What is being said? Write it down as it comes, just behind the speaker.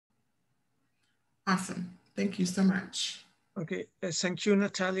Awesome. Thank you so much. Okay, thank you,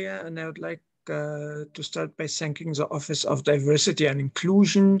 Natalia. And I would like to start by thanking the Office of Diversity and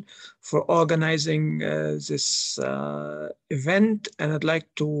Inclusion for organizing this event. And I'd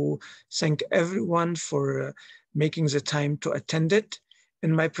like to thank everyone for making the time to attend it.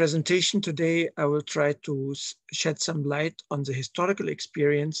 In my presentation today, I will try to shed some light on the historical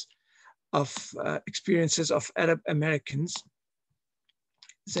experiences of Arab Americans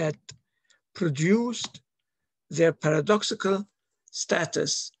that produced their paradoxical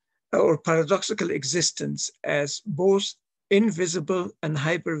status or paradoxical existence as both invisible and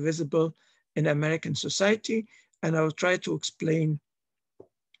hypervisible in American society. And I will try to explain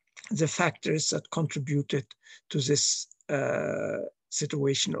the factors that contributed to this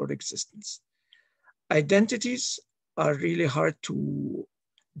situation or existence. Identities are really hard to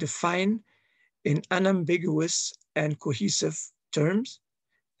define in unambiguous and cohesive terms.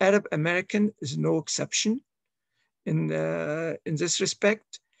 Arab American is no exception in this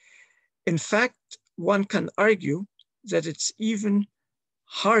respect. In fact, one can argue that it's even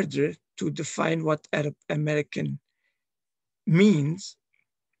harder to define what Arab American means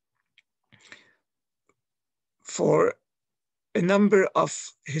for a number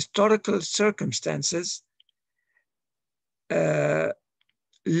of historical circumstances led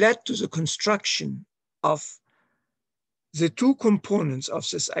to the construction of the two components of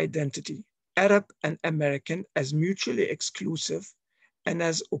this identity, Arab and American, as mutually exclusive and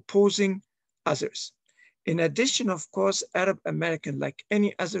as opposing others. In addition, of course, Arab American, like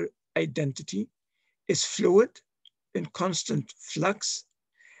any other identity, is fluid, in constant flux,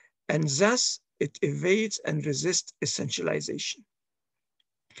 and thus it evades and resists essentialization.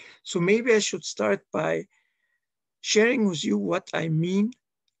 So maybe I should start by sharing with you what I mean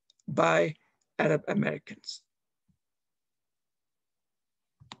by Arab Americans.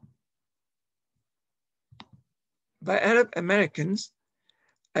 By Arab Americans,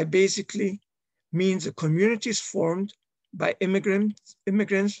 I basically mean the communities formed by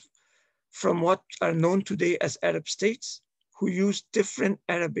immigrants from what are known today as Arab states, who used different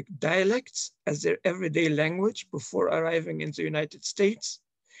Arabic dialects as their everyday language before arriving in the United States,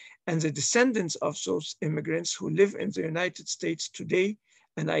 and the descendants of those immigrants who live in the United States today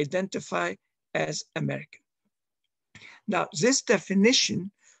and identify as American. Now, this definition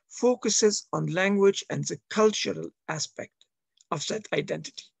focuses on language and the cultural aspect of that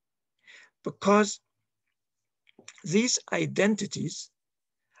identity, because these identities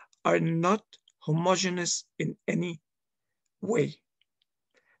are not homogeneous in any way.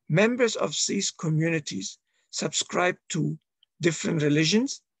 Members of these communities subscribe to different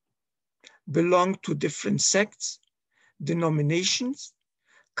religions, belong to different sects, denominations,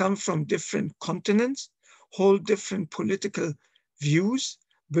 come from different continents, hold different political views,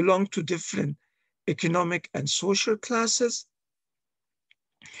 belong to different economic and social classes.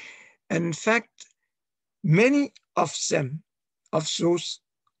 And in fact, many of them, of those,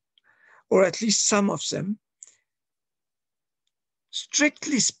 or at least some of them,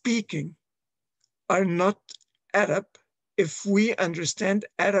 strictly speaking, are not Arab if we understand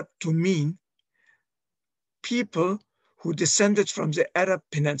Arab to mean people who descended from the Arab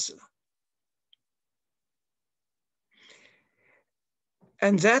Peninsula.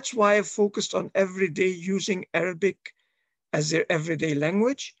 And that's why I focused on everyday using Arabic as their everyday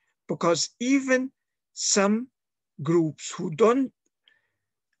language, because even some groups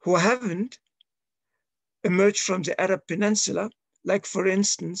who haven't emerged from the Arab Peninsula, like for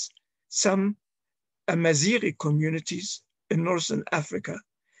instance, some Amazighi communities in Northern Africa,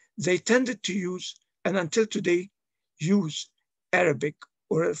 they tended to use, and until today, use Arabic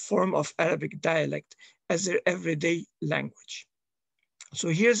or a form of Arabic dialect as their everyday language. So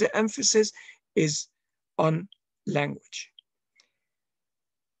here the emphasis is on language.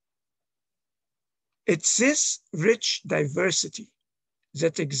 It's this rich diversity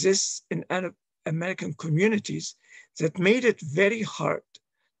that exists in Arab American communities that made it very hard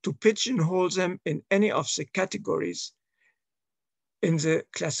to pigeonhole them in any of the categories in the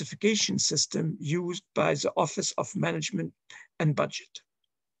classification system used by the Office of Management and Budget.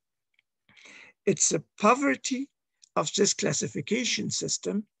 It's the poverty of this classification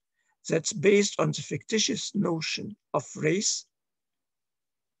system that's based on the fictitious notion of race,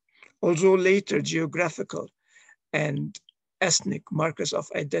 although later geographical and ethnic markers of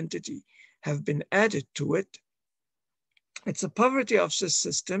identity have been added to it. It's the poverty of this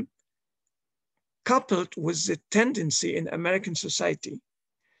system coupled with the tendency in American society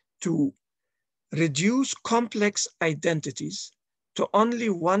to reduce complex identities to only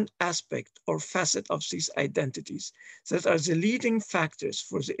one aspect or facet of these identities that are the leading factors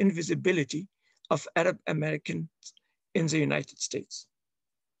for the invisibility of Arab Americans in the United States.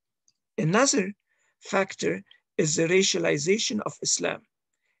 Another factor is the racialization of Islam,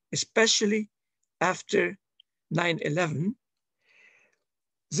 especially after 9/11.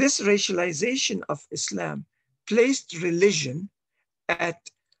 This racialization of Islam placed religion at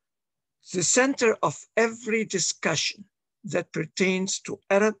the center of every discussion that pertains to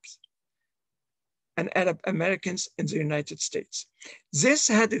Arabs and Arab Americans in the United States. This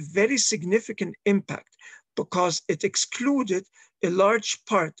had a very significant impact because it excluded a large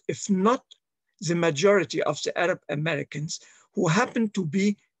part, if not the majority, of the Arab Americans who happened to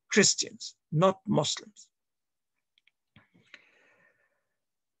be Christians, not Muslims.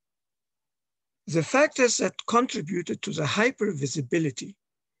 The factors that contributed to the hypervisibility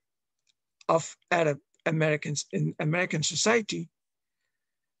of Arab Americans in American society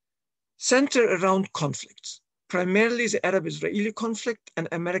center around conflicts, primarily the Arab-Israeli conflict and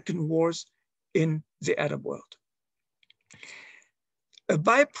American wars in the Arab world. A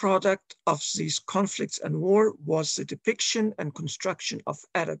byproduct of these conflicts and war was the depiction and construction of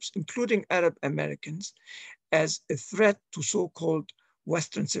Arabs, including Arab Americans, as a threat to so-called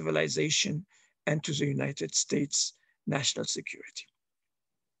Western civilization and to the United States national security.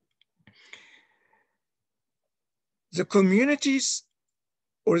 The communities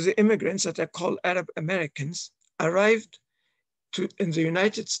or the immigrants that are called Arab Americans arrived in the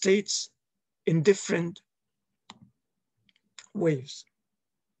United States in different waves.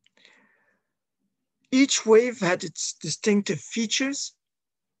 Each wave had its distinctive features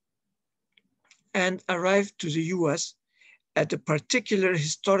and arrived to the US at a particular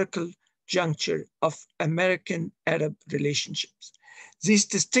historical juncture of American-Arab relationships. These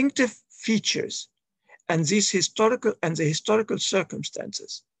distinctive features and the historical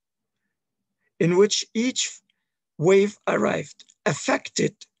circumstances in which each wave arrived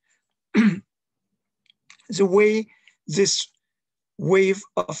affected the way this wave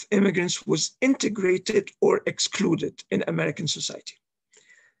of immigrants was integrated or excluded in American society.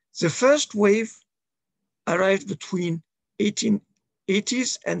 The first wave arrived between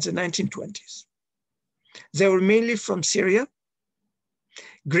 1880s and the 1920s. They were mainly from Syria,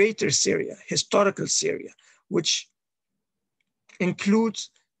 Greater Syria, historical Syria, which includes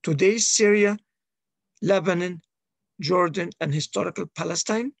today's Syria, Lebanon, Jordan, and historical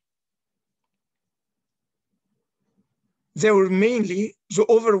Palestine. They were mainly, the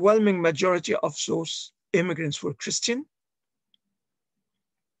overwhelming majority of those immigrants were Christian.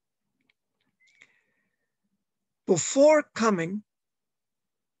 Before coming,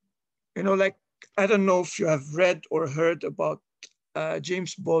 like, I don't know if you have read or heard about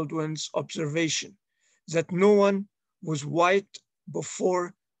James Baldwin's observation that no one was white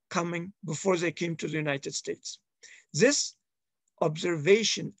before they came to the United States. This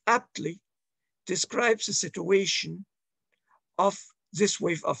observation aptly describes the situation of this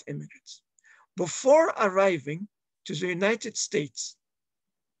wave of immigrants. Before arriving to the United States,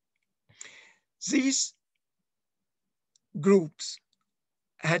 these groups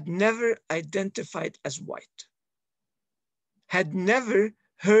had never identified as white, had never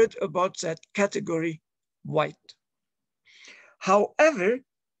heard about that category white. However,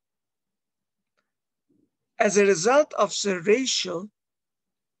 as a result of the racial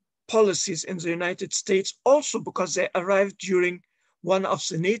policies in the United States, also because they arrived during one of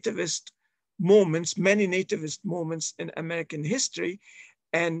the nativist moments, many nativist moments in American history,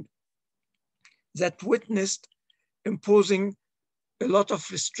 and that witnessed imposing a lot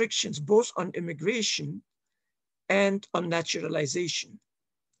of restrictions, both on immigration and on naturalization.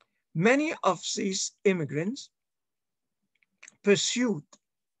 Many of these immigrants pursued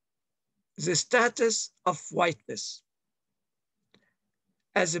the status of whiteness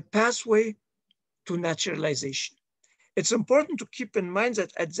as a pathway to naturalization. It's important to keep in mind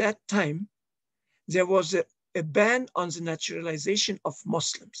that at that time, there was a ban on the naturalization of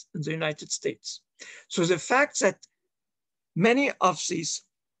Muslims in the United States. So the fact that many of these,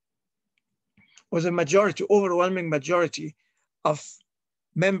 or the majority, overwhelming majority of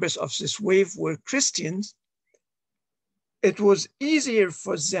members of this wave were Christians, it was easier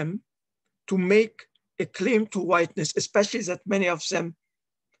for them to make a claim to whiteness, especially that many of them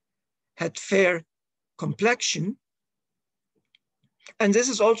had fair complexion. And this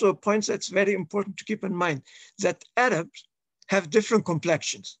is also a point that's very important to keep in mind, that Arabs have different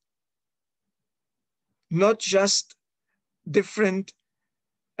complexions, not just different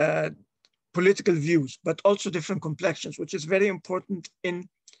political views, but also different complexions, which is very important in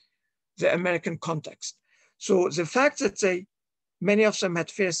the American context. So the fact that many of them had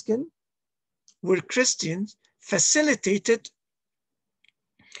fair skin, were Christians, facilitated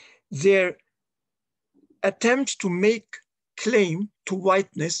their attempt to make claim to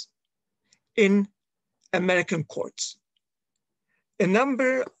whiteness in American courts. A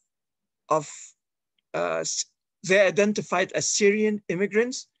number of, they identified as Syrian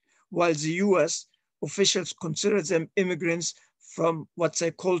immigrants, while the US officials considered them immigrants from what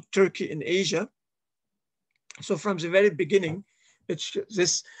they call Turkey in Asia. So from the very beginning,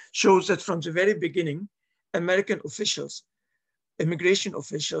 this shows that from the very beginning, American officials, immigration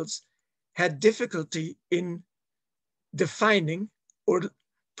officials, had difficulty in defining or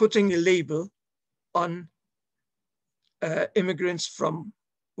putting a label on immigrants from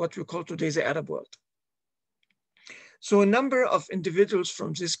what we call today the Arab world. So a number of individuals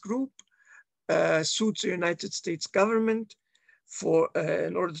from this group sued the United States government for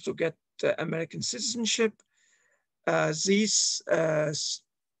in order to get American citizenship. And this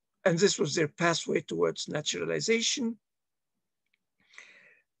was their pathway towards naturalization.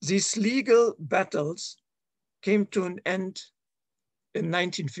 These legal battles came to an end in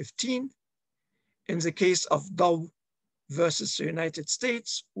 1915 in the case of Dow versus the United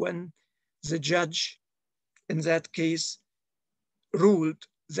States, when the judge in that case ruled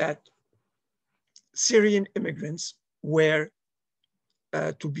that Syrian immigrants were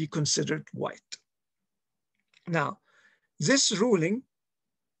to be considered white. Now, this ruling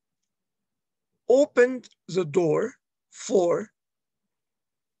opened the door for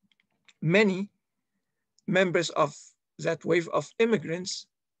many members of that wave of immigrants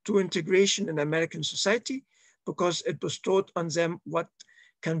to integration in American society, because it bestowed on them what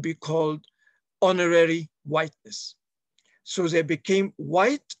can be called honorary whiteness. So they became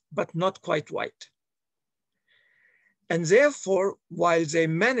white, but not quite white. And therefore, while they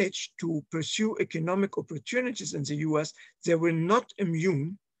managed to pursue economic opportunities in the US, they were not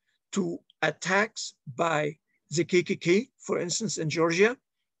immune to attacks by the KKK, for instance, in Georgia.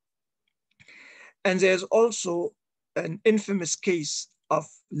 And there's also an infamous case of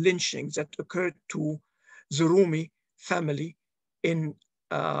lynching that occurred to the Rumi family in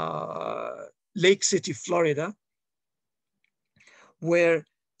Lake City, Florida, where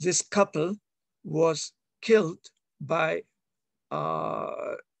this couple was killed by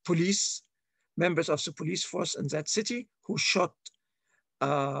police, members of the police force in that city, who shot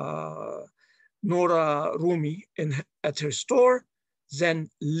Nora Rumi at her store, then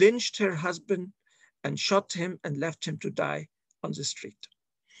lynched her husband and shot him and left him to die on the street.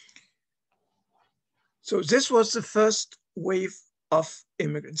 So this was the first wave of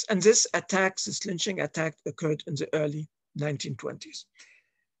immigrants. And this lynching attack occurred in the early 1920s.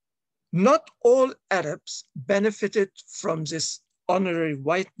 Not all Arabs benefited from this honorary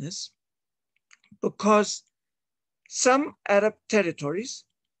whiteness, because some Arab territories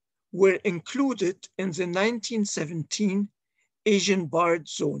were included in the 1917 Asian Barred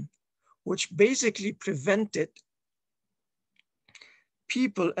Zone, which basically prevented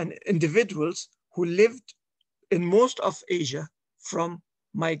people and individuals who lived in most of Asia from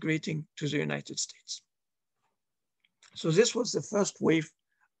migrating to the United States. So this was the first wave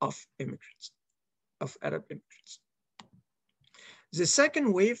of immigrants, of Arab immigrants. The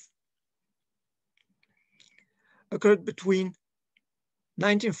second wave occurred between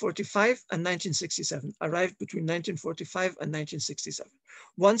 1945 and 1967, arrived between 1945 and 1967.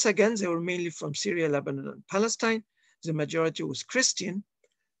 Once again, they were mainly from Syria, Lebanon, and Palestine. The majority was Christian,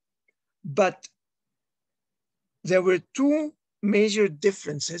 but there were two major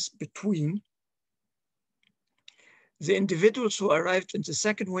differences between the individuals who arrived in the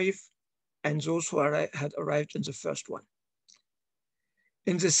second wave and those who had arrived in the first one.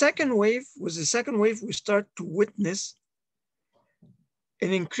 In the second wave, we start to witness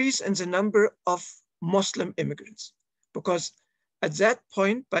an increase in the number of Muslim immigrants, because by that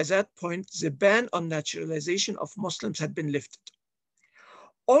point, the ban on naturalization of Muslims had been lifted.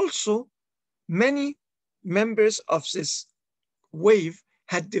 Also, many members of this wave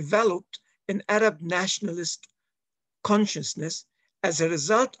had developed an Arab nationalist consciousness as a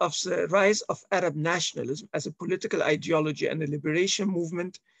result of the rise of Arab nationalism as a political ideology and a liberation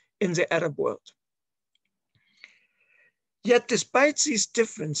movement in the Arab world. Yet despite these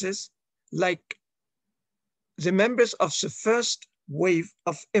differences, like the members of the first wave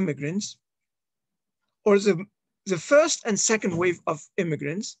of immigrants, or the first and second wave of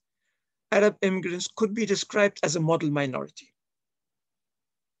immigrants, Arab immigrants could be described as a model minority.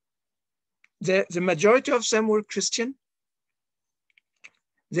 The majority of them were Christian.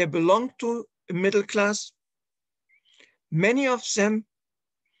 They belonged to a middle class. Many of them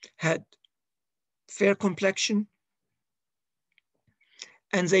had fair complexion,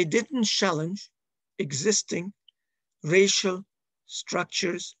 and they didn't challenge existing racial,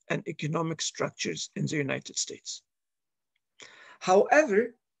 structures and economic structures in the United States.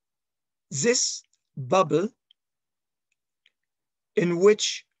 However, this bubble in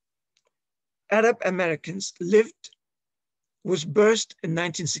which Arab Americans lived was burst in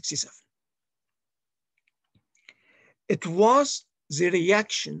 1967. It was the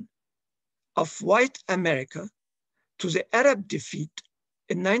reaction of white America to the Arab defeat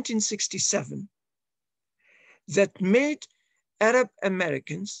in 1967 that made Arab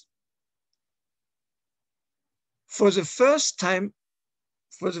Americans, for the first time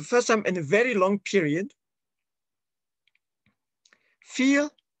in a very long period, feel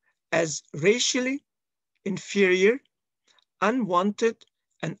as racially inferior, unwanted,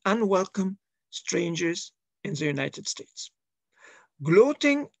 and unwelcome strangers in the United States.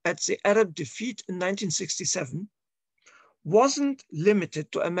 Gloating at the Arab defeat in 1967 wasn't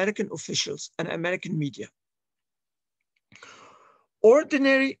limited to American officials and American media.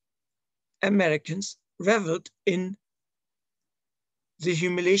 Ordinary Americans reveled in the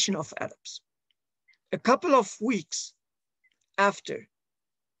humiliation of Arabs. A couple of weeks after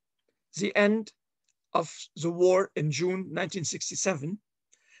the end of the war in June 1967,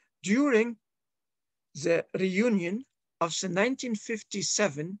 during the reunion of the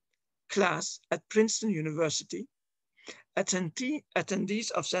 1957 class at Princeton University,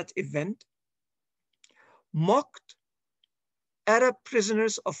 attendees of that event mocked Arab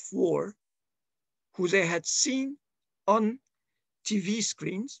prisoners of war who they had seen on TV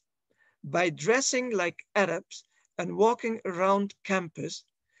screens by dressing like Arabs and walking around campus,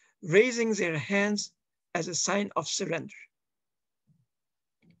 raising their hands as a sign of surrender.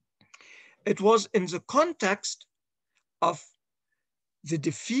 It was in the context of the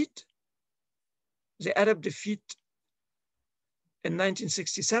defeat, the Arab defeat in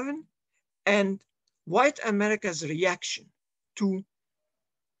 1967, and white America's reaction to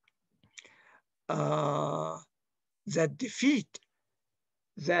that defeat,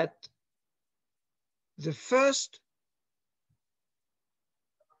 that the first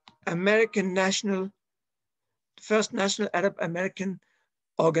national Arab American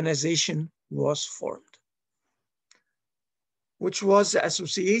organization was formed, which was the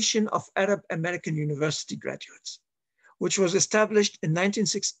Association of Arab American University Graduates, which was established in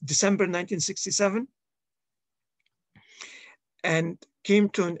December 1967 and came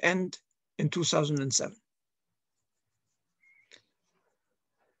to an end in 2007.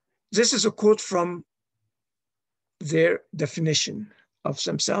 This is a quote from their definition of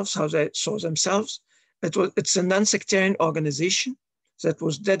themselves, how they saw themselves. It's a non-sectarian organization that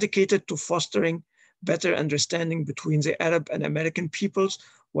was dedicated to fostering better understanding between the Arab and American peoples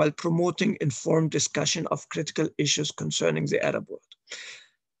while promoting informed discussion of critical issues concerning the Arab world.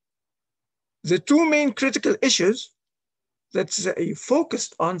 The two main critical issues that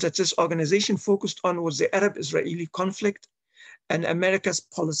this organization focused on was the Arab-Israeli conflict and America's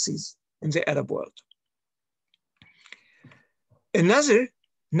policies in the Arab world. Another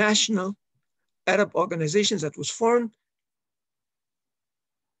national Arab organization that was formed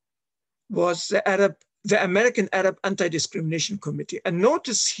was the American Arab Anti-Discrimination Committee. And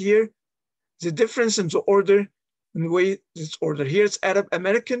notice here the difference in the order, in the way it's ordered. Here it's Arab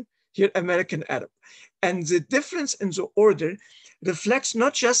American, here American Arab. And the difference in the order reflects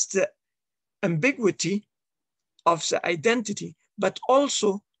not just the ambiguity of the identity, but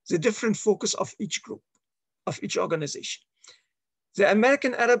also the different focus of each group, of each organization. The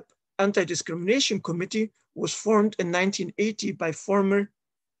American Arab Anti-Discrimination Committee was formed in 1980 by former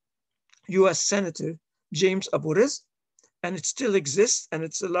US Senator James Abu Riz, and it still exists, and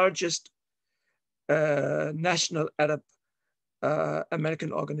it's the largest national Arab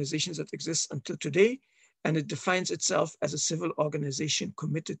American organization that exists until today, and it defines itself as a civil organization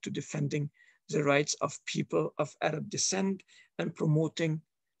committed to defending the rights of people of Arab descent and promoting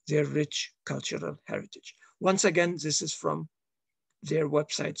their rich cultural heritage. Once again, this is from their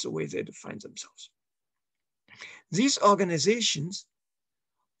websites, the way they define themselves. These organizations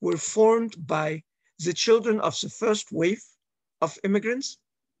were formed by the children of the first wave of immigrants,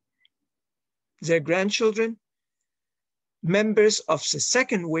 their grandchildren, members of the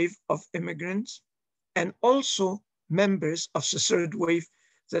second wave of immigrants, and also members of the third wave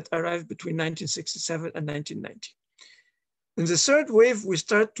that arrived between 1967 and 1990. In the third wave, we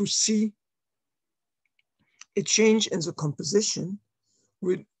start to see a change in the composition.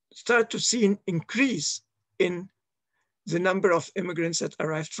 We start to see an increase in the number of immigrants that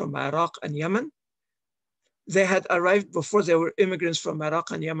arrived from Iraq and Yemen. They had arrived before. There were immigrants from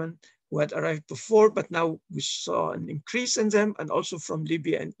Iraq and Yemen who had arrived before, but now we saw an increase in them, and also from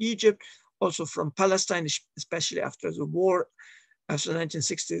Libya and Egypt, also from Palestine, especially after the war after the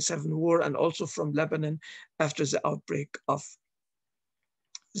 1967 war, and also from Lebanon after the outbreak of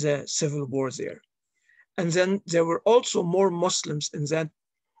the civil war there. And then there were also more Muslims in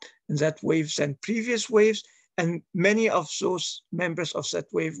that wave than previous waves, and many of those members of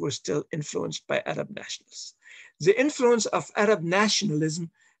that wave were still influenced by Arab nationalists. The influence of Arab nationalism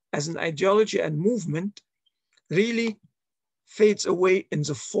as an ideology and movement really fades away in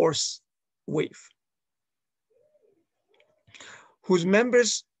the fourth wave, whose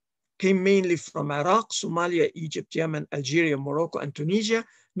members came mainly from Iraq, Somalia, Egypt, Yemen, Algeria, Morocco, and Tunisia.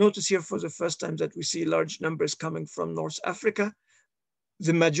 Notice here for the first time that we see large numbers coming from North Africa.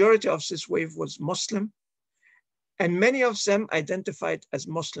 The majority of this wave was Muslim, and many of them identified as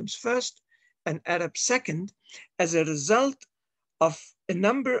Muslims first and Arab second as a result of a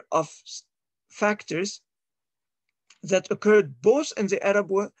number of factors that occurred both in the Arab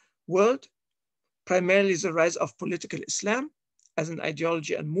world, primarily the rise of political Islam as an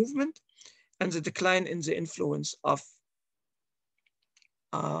ideology and movement, and the decline in the influence of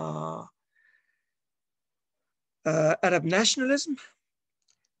Arab nationalism,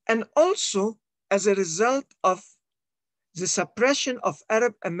 and also as a result of the suppression of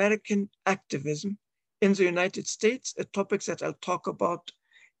Arab American activism in the United States, a topic that I'll talk about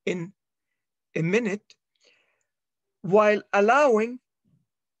in a minute, while allowing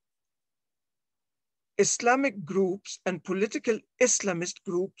Islamic groups and political Islamist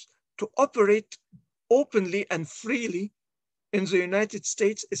groups to operate openly and freely in the United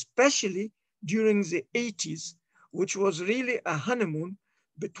States, especially during the 80s, which was really a honeymoon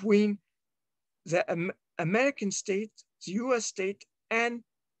between the American state, the US state, and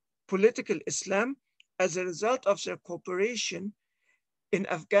political Islam as a result of their cooperation in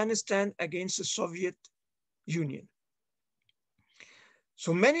Afghanistan against the Soviet Union.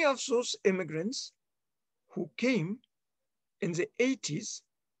 So many of those immigrants who came in the 80s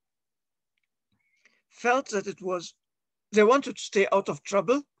felt that they wanted to stay out of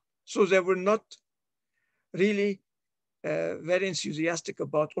trouble, so they were not really very enthusiastic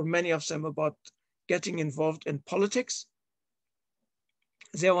about, or many of them, about getting involved in politics.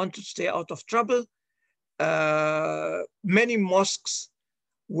 They wanted to stay out of trouble. Many mosques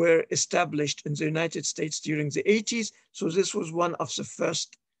were established in the United States during the 80s. So this was one of the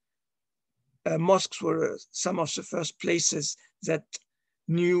first, mosques were some of the first places that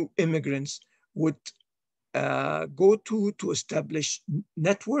new immigrants would go to establish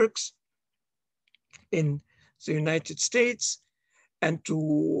networks in the United States and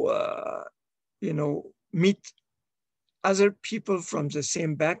to meet other people from the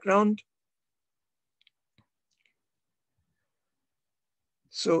same background.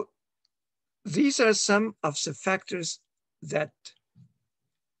 So these are some of the factors that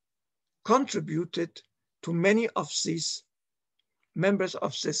contributed to many of these members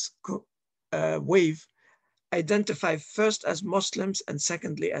of this wave identify first as Muslims and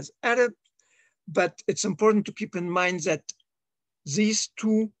secondly as Arab. But it's important to keep in mind that these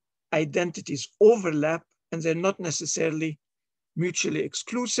two identities overlap and they're not necessarily mutually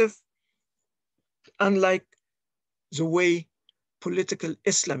exclusive, unlike the way political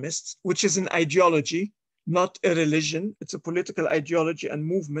Islamists, which is an ideology, not a religion, it's a political ideology and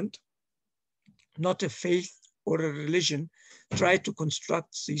movement, not a faith or a religion, try to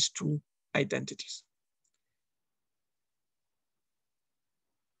construct these two identities.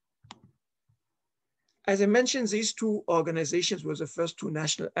 As I mentioned, these two organizations were the first two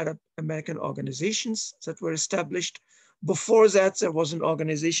national Arab American organizations that were established. Before that, there was an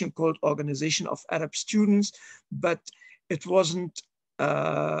organization called Organization of Arab Students, but it wasn't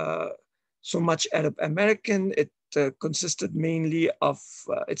so much Arab American. It consisted mainly of,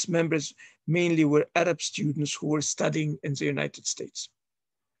 its members mainly were Arab students who were studying in the United States.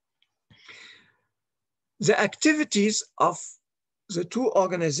 The activities of the two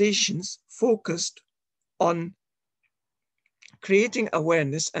organizations focused on creating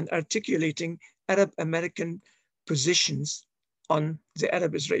awareness and articulating Arab American positions on the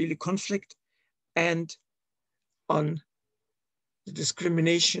Arab-Israeli conflict and on the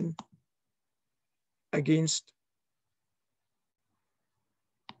discrimination against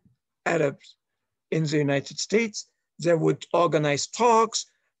Arabs in the United States. They would organize talks,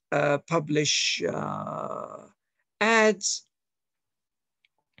 publish ads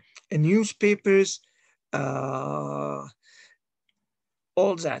in newspapers, all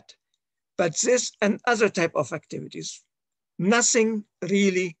that. But this and other type of activities, nothing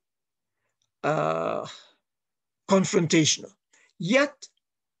really confrontational. Yet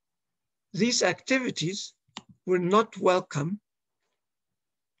these activities were not welcome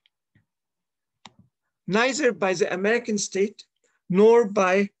neither by the American state nor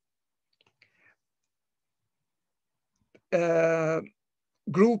by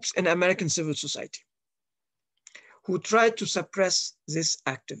groups in American civil society who tried to suppress this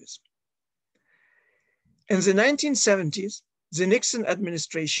activism. In the 1970s, the Nixon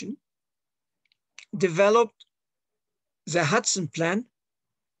administration developed the Hudson Plan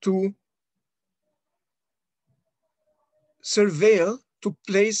to surveil, to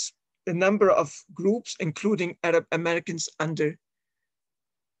place a number of groups, including Arab Americans, under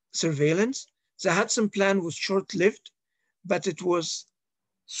surveillance. The Hudson Plan was short-lived, but it was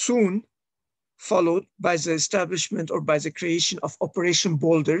soon followed by the establishment or by the creation of Operation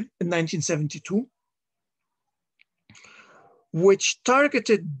Boulder in 1972, which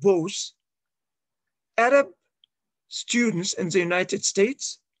targeted both Arab students in the United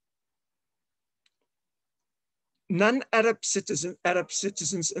States, non-Arab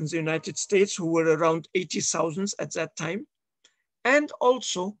citizens in the United States, who were around 80,000 at that time, and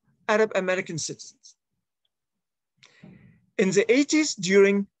also Arab American citizens. In the 80s,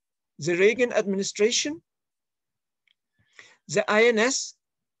 during the Reagan administration, the INS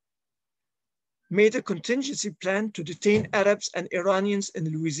made a contingency plan to detain Arabs and Iranians in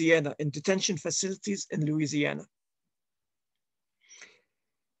Louisiana, in detention facilities in Louisiana.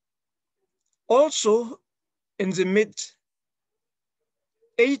 Also, in the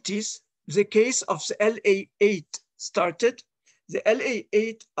mid-80s, the case of the LA-8 started. The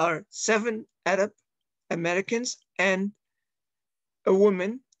LA-8 are 7 Arab Americans and a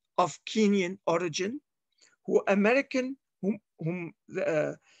woman of Kenyan origin, whom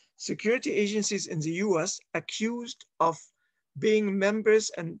the security agencies in the US accused of being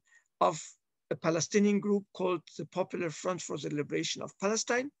members of a Palestinian group called the Popular Front for the Liberation of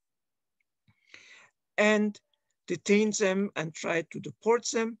Palestine, and detained them and tried to deport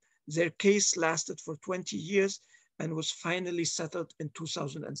them. Their case lasted for 20 years and was finally settled in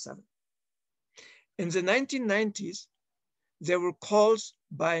 2007. In the 1990s, there were calls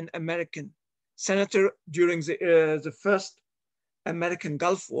by an American senator during the first American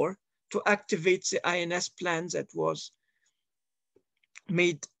Gulf War to activate the INS plan that was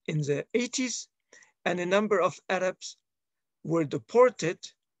made in the 80s, and a number of Arabs were deported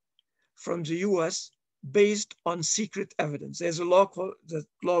from the US based on secret evidence. There's a law called the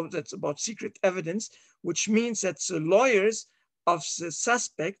law that's about secret evidence, which means that the lawyers of the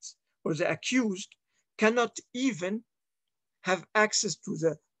suspects or the accused cannot even have access to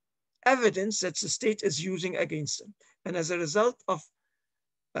the evidence that the state is using against them. And as a result of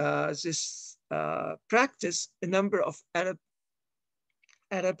this practice, a number of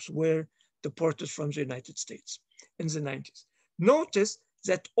Arabs were deported from the United States in the 90s. Notice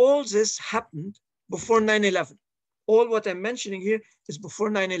that all this happened before 9/11. All what I'm mentioning here is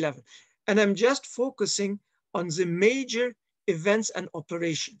before 9/11. And I'm just focusing on the major events and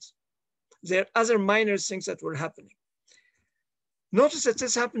operations. There are other minor things that were happening. Notice that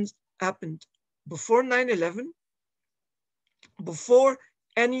this happened before 9/11, before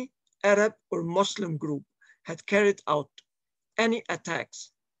any Arab or Muslim group had carried out any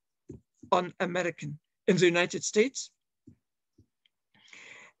attacks on American in the United States.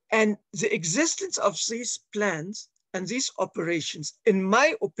 And the existence of these plans and these operations, in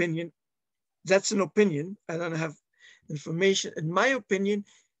my opinion, that's an opinion, I don't have information, in my opinion,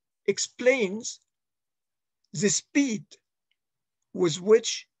 explains the speed with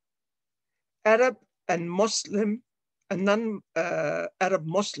which Arab and Muslim and non-Arab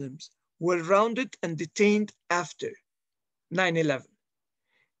Muslims were rounded and detained after 9/11.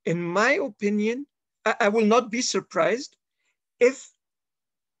 In my opinion, I will not be surprised if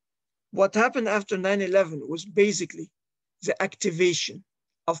what happened after 9/11 was basically the activation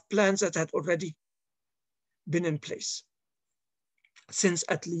of plans that had already been in place since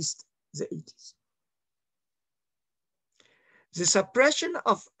at least the 80s. The suppression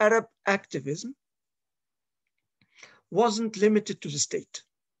of Arab activism wasn't limited to the state.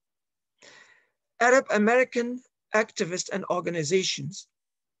 Arab American activists and organizations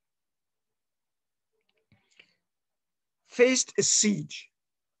faced a siege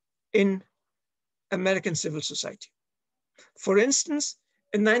in American civil society. For instance,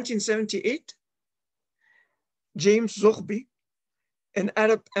 in 1978, James Zoghbi, an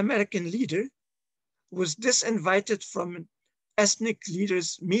Arab American leader, was disinvited from an ethnic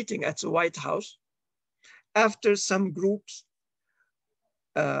leaders meeting at the White House after some groups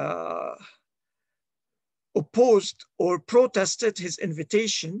opposed or protested his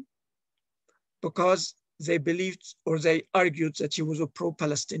invitation because they believed or they argued that he was a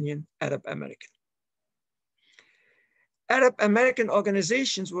pro-Palestinian Arab American. Arab American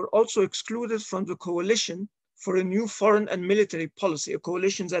organizations were also excluded from the coalition for a new foreign and military policy, a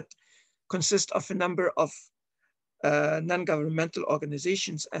coalition that consists of a number of non-governmental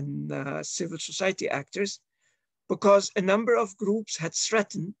organizations and civil society actors, because a number of groups had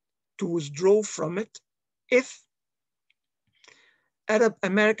threatened to withdraw from it if Arab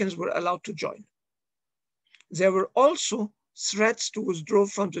Americans were allowed to join. There were also threats to withdraw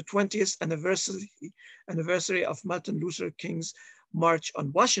from the 20th anniversary of Martin Luther King's March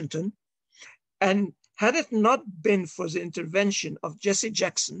on Washington. And had it not been for the intervention of Jesse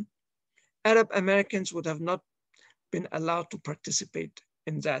Jackson, Arab Americans would have not been allowed to participate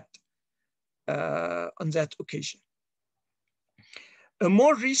in that on that occasion. A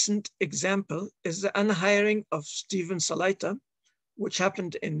more recent example is the unhiring of Stephen Salaita, which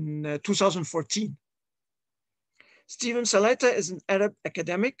happened in 2014. Stephen Salaita is an Arab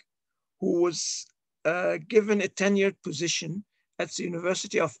academic who was given a tenured position at the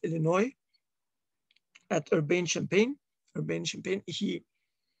University of Illinois at Urbana-Champaign. He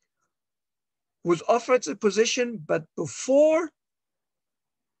was offered the position, but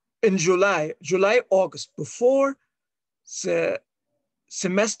in August, before the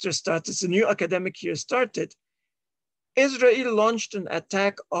semester started, the new academic year started, Israel launched an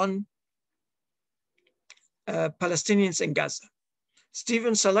attack on Palestinians in Gaza.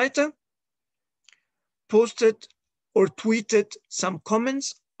 Stephen Salaita posted or tweeted some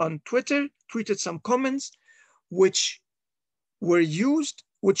comments on Twitter, which were used,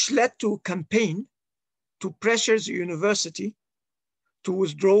 which led to a campaign to pressure the university to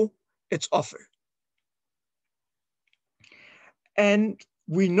withdraw its offer. And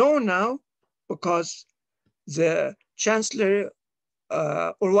we know now, because the chancellor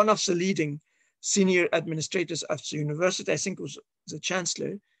or one of the leading senior administrators of the university, I think it was the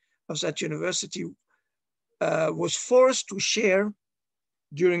chancellor of that university, was forced to share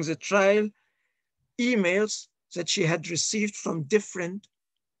during the trial emails that she had received from different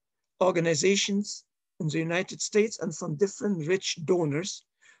organizations in the United States and from different rich donors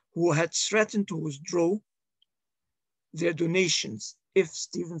who had threatened to withdraw their donations if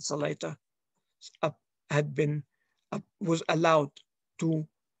Stephen Salaita was allowed to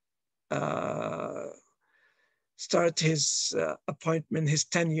start his appointment, his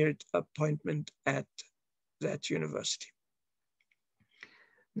tenured appointment at that university.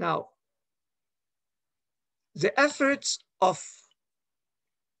 Now, the efforts of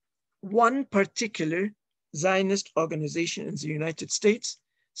one particular Zionist organization in the United States,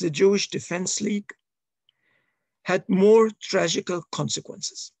 the Jewish Defense League, had more tragical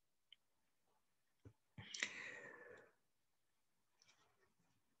consequences.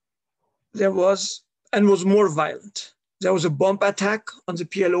 There was, and was more violent. There was a bomb attack on the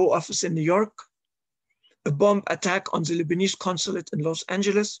PLO office in New York, a bomb attack on the Lebanese consulate in Los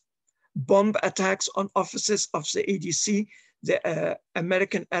Angeles, bomb attacks on offices of the ADC, the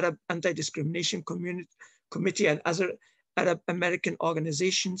American Arab Anti-Discrimination Committee and other Arab American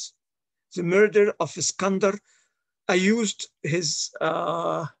organizations, the murder of Iskandar. I used his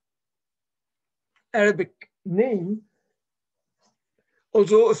Arabic name,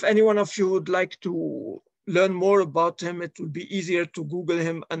 although if any one of you would like to learn more about him, it would be easier to Google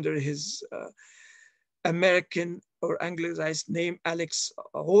him under his American or Anglicized name, Alex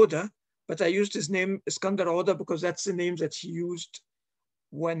Roda. But I used his name, Iskandar Roda, because that's the name that he used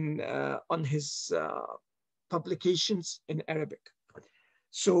when on his publications in Arabic.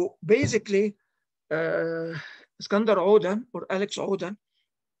 So basically, Iskandar Roda, or Alex Roda,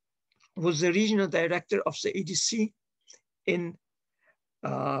 was the regional director of the ADC in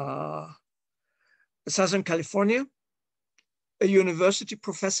Southern California, a university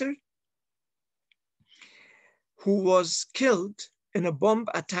professor who was killed in a bomb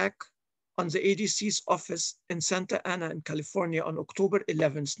attack on the ADC's office in Santa Ana in California on October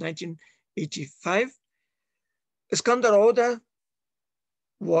 11th, 1985. Iskandar Roda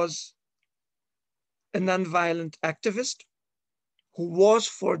was a nonviolent activist who was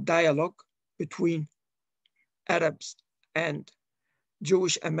for dialogue between Arabs and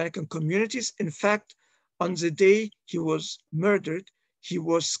Jewish American communities. In fact, on the day he was murdered, he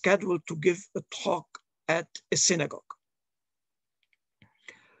was scheduled to give a talk at a synagogue.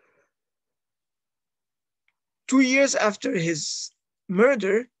 2 years after his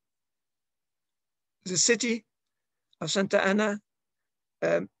murder, the city of Santa Ana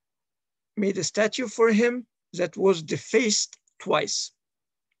made a statue for him that was defaced twice.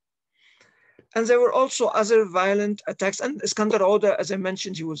 And there were also other violent attacks. And Iskandar Roda, as I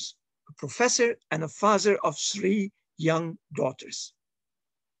mentioned, he was a professor and a father of 3 young daughters.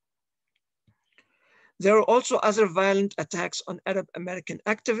 There were also other violent attacks on Arab American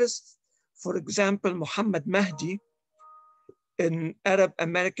activists, For example, Muhammad Mahdi, an Arab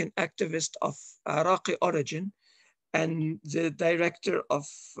American activist of Iraqi origin and the director of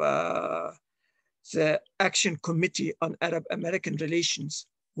the Action Committee on Arab American Relations,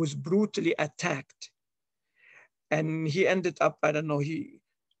 was brutally attacked. And he ended up, I don't know, he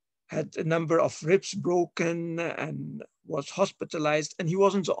had a number of ribs broken and was hospitalized, and he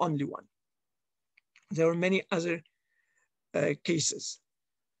wasn't the only one. There were many other cases.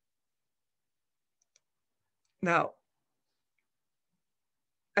 Now,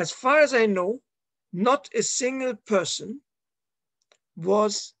 as far as I know, not a single person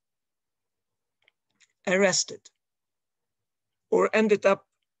was arrested or ended up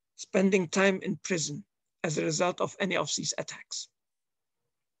spending time in prison as a result of any of these attacks.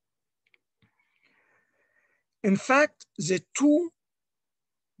 In fact, the two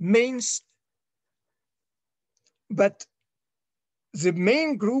main, but the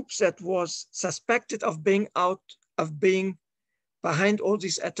main groups that was suspected of being behind all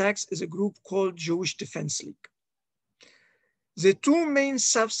these attacks is a group called Jewish Defense League. The two main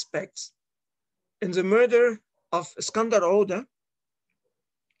suspects in the murder of Iskandar Oda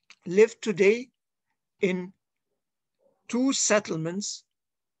live today in two settlements,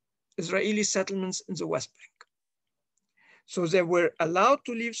 Israeli settlements in the West Bank. So they were allowed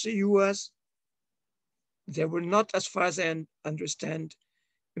to leave the US. They were not, as far as I understand,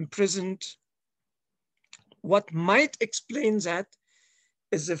 imprisoned. What might explain that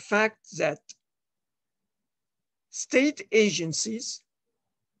is the fact that state agencies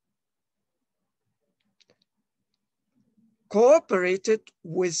cooperated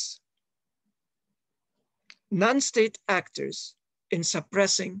with non-state actors in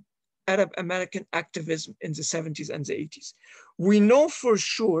suppressing Arab American activism in the 70s and the 80s. We know for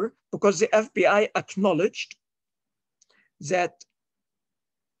sure because the FBI acknowledged that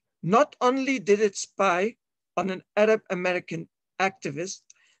not only did it spy on an Arab American activist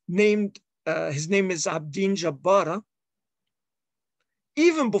named, his name is Abdin Jabbara,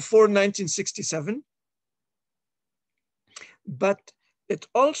 even before 1967, but it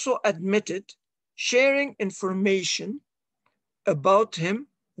also admitted sharing information about him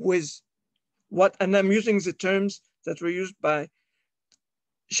with what, and I'm using the terms that were used by,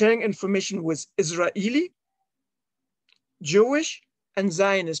 sharing information with Israeli, Jewish, and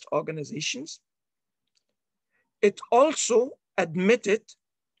Zionist organizations. It also admitted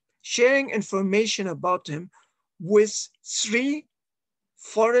sharing information about him with 3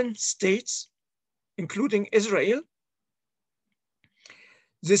 foreign states, including Israel.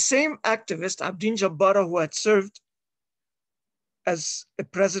 The same activist, Abdin Jabbara, who had served as a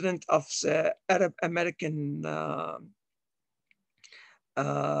president of the Arab American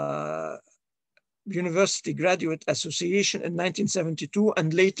University Graduate Association in 1972,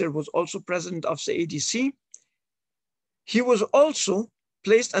 and later was also president of the ADC. He was also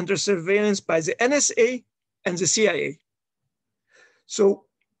placed under surveillance by the NSA and the CIA. So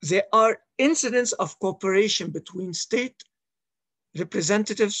there are incidents of cooperation between state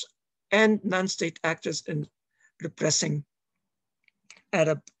representatives and non-state actors in repressing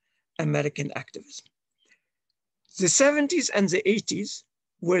Arab American activism. The 70s and the 80s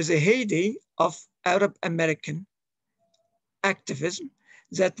were the heyday of Arab American activism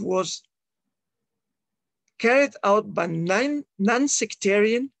that was carried out by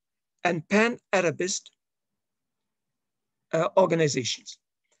non-sectarian and pan-Arabist organizations.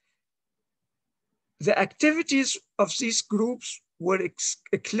 The activities of these groups were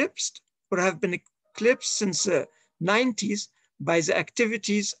eclipsed or have been eclipsed since the 90s by the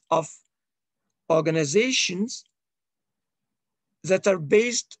activities of organizations that are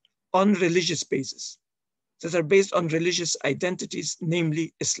based on religious basis, that are based on religious identities,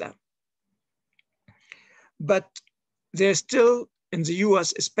 namely Islam. But they're still in the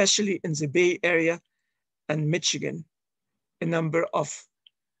US, especially in the Bay Area and Michigan, a number of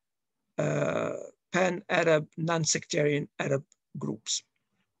pan-Arab, non-sectarian Arab groups.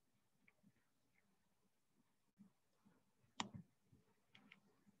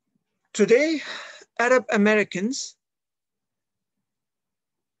 Today, Arab Americans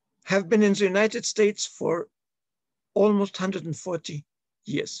have been in the United States for almost 140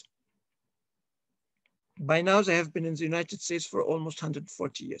 years. By now, they have been in the United States for almost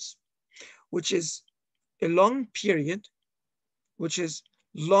 140 years, which is a long period, which is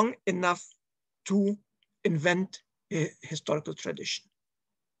long enough to invent a historical tradition,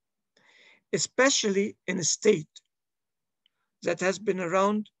 especially in a state that has been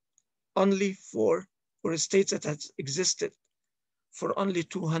around only for, or a state that has existed for only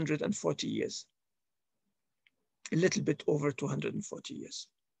 240 years, a little bit over 240 years.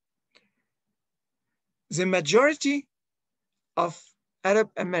 The majority of Arab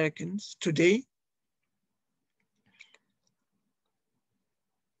Americans today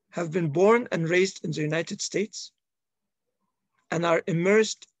have been born and raised in the United States and are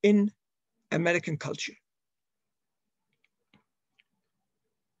immersed in American culture.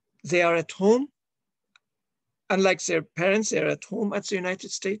 They are at home, unlike their parents, they are at home at the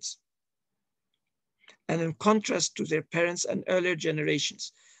United States. And in contrast to their parents and earlier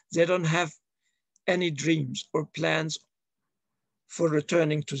generations, they don't have any dreams or plans for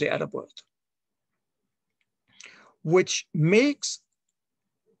returning to the Arab world, which makes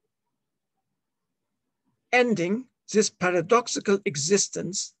ending this paradoxical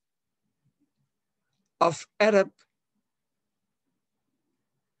existence of Arab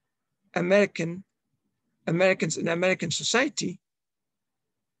Americans in American society,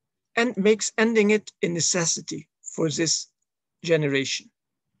 and makes ending it a necessity for this generation,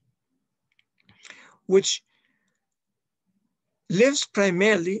 which lives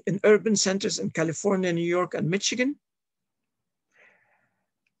primarily in urban centers in California, New York, and Michigan.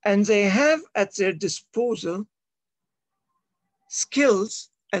 And they have at their disposal skills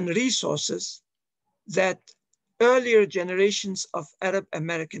and resources that earlier generations of Arab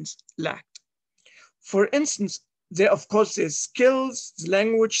Americans lacked. For instance, of course, there's skills,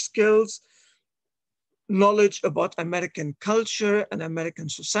 language skills, knowledge about American culture and American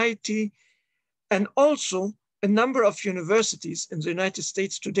society, and also a number of universities in the United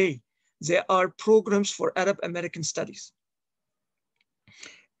States today. There are programs for Arab American studies.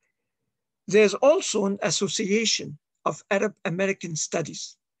 There's also an association of Arab American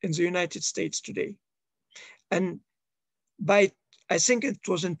studies in the United States today. And I think it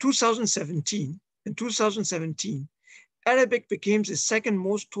was in 2017, Arabic became the second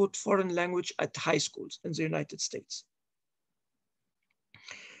most taught foreign language at high schools in the United States.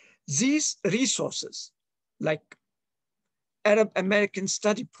 These resources, like Arab American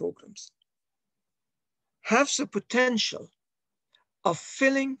study programs, have the potential of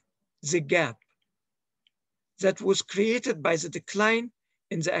filling the gap that was created by the decline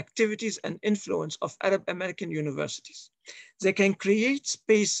in the activities and influence of Arab American universities. They can create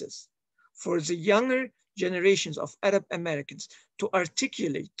spaces for the younger generations of Arab Americans to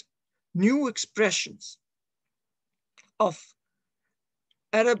articulate new expressions of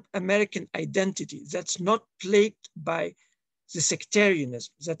Arab American identity that's not plagued by the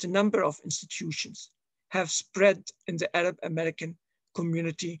sectarianism that a number of institutions have spread in the Arab American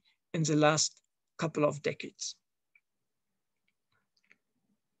community in the last couple of decades.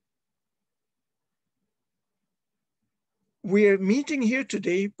 We're meeting here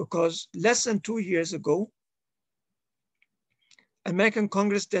today because less than 2 years ago, American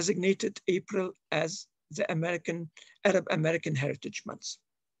Congress designated April as the Arab American Heritage Month.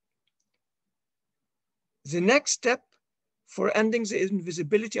 The next step for ending the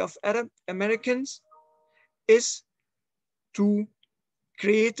invisibility of Arab Americans is to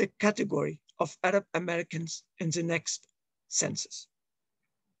create a category of Arab Americans in the next census.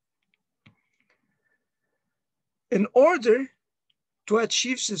 In order to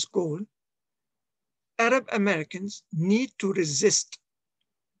achieve this goal, Arab Americans need to resist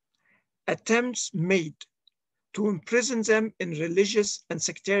attempts made to imprison them in religious and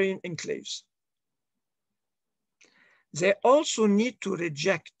sectarian enclaves. They also need to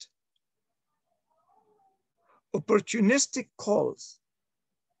reject opportunistic calls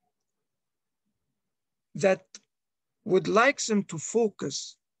that would like them to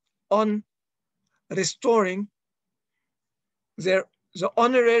focus on restoring the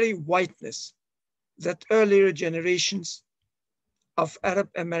honorary whiteness that earlier generations of Arab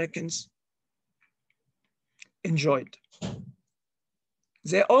Americans enjoyed.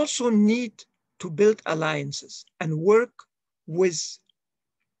 They also need to build alliances and work with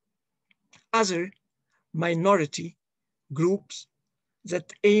other minority groups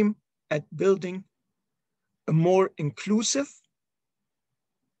that aim at building a more inclusive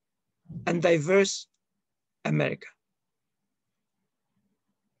and diverse America.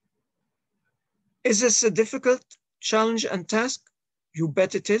 Is this a difficult challenge and task? You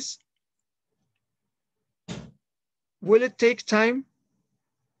bet it is. Will it take time?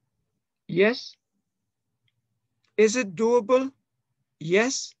 Yes. Is it doable?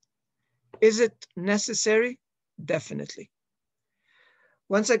 Yes. Is it necessary? Definitely.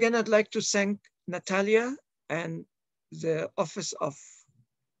 Once again, I'd like to thank Natalia and the Office of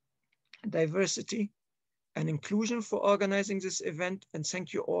Diversity and Inclusion for organizing this event, and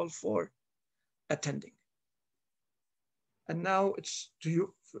thank you all for attending. And now it's to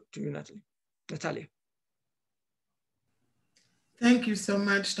you, Natalia. Thank you so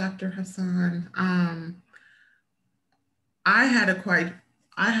much, Dr. Hassan. I had a quite,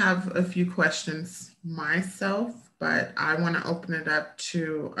 I have a few questions myself, but I want to open it up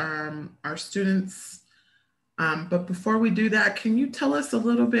to our students. But before we do that, can you tell us a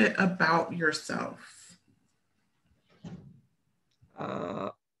little bit about yourself?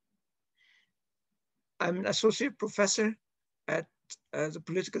 I'm an associate professor at the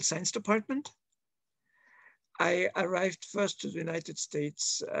political science department. I arrived first to the United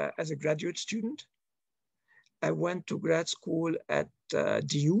States as a graduate student. I went to grad school at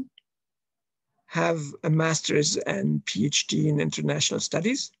DU, have a master's and PhD in international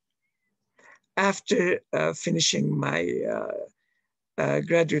studies. After finishing my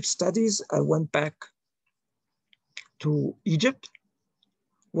graduate studies, I went back to Egypt,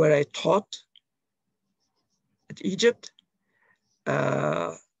 where I taught at Egypt.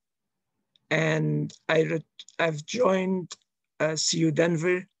 And I've joined CU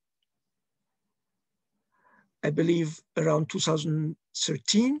Denver, I believe around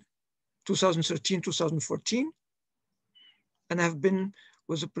 2013, 2014. And I've been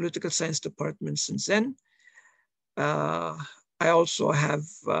with the political science department since then. I also have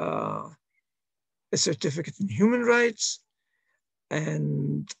a certificate in human rights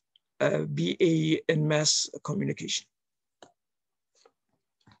and a BA in mass communication.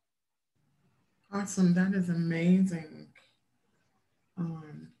 Awesome, that is amazing.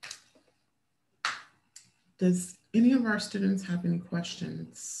 Does any of our students have any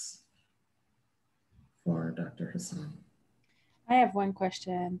questions for Dr. Hassan? I have one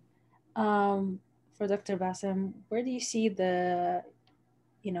question. For Dr. Bassem, where do you see the,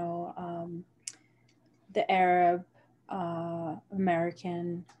 the Arab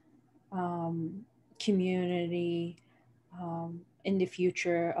American community in the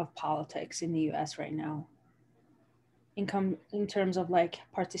future of politics in the U.S. right now? In terms of like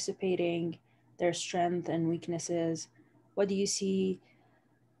participating, their strength and weaknesses, what do you see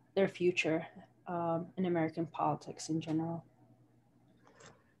their future in American politics in general?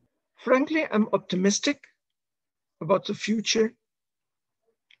 Frankly, I'm optimistic about the future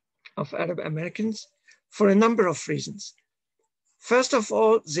of Arab Americans for a number of reasons. First of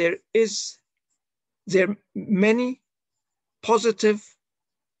all, there are many positive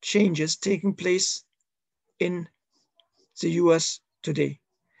changes taking place in the US today.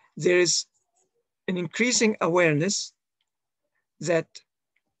 There is an increasing awareness that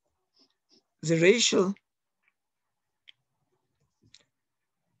the racial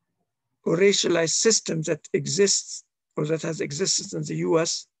or racialized system that exists or that has existed in the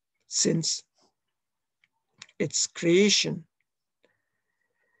US since its creation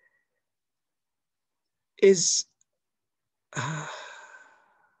is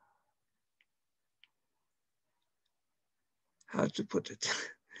how to put it,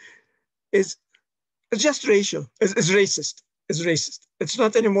 is just racial, is racist, is racist. It's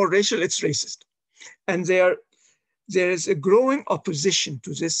not anymore racial, it's racist. And there is a growing opposition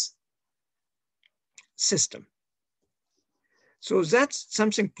to this system. So that's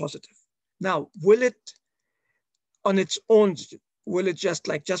something positive. Now, will it on its own, will it just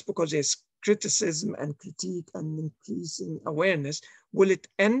because there's criticism and critique and increasing awareness, will it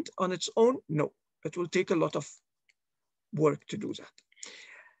end on its own? No, it will take a lot of work to do that.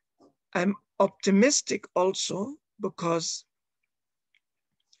 I'm optimistic also because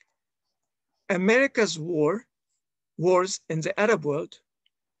America's wars in the Arab world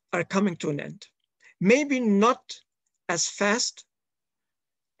are coming to an end. Maybe not as fast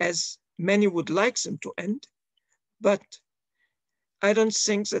as many would like them to end, but I don't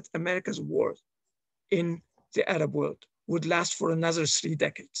think that America's war in the Arab world would last for another 3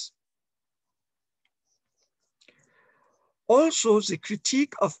 decades. Also, the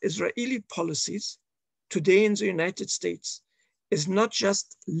critique of Israeli policies today in the United States is not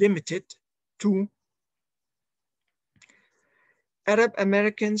just limited to Arab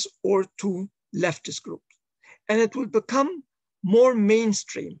Americans or to leftist groups. And it will become more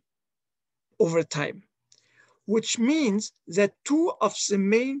mainstream over time, which means that 2 of the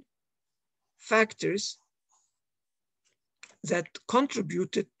main factors that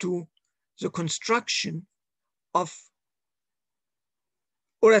contributed to the construction of,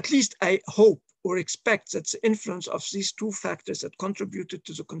 or at least I hope or expect that the influence of these 2 factors that contributed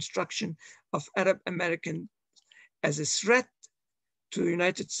to the construction of Arab American as a threat to the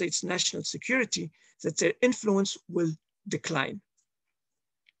United States national security, that their influence will decline.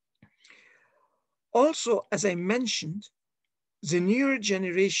 Also, as I mentioned, the newer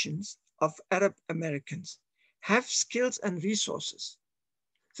generations of Arab Americans have skills and resources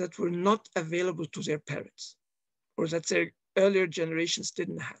that were not available to their parents, or that their earlier generations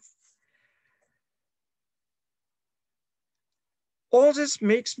didn't have. All this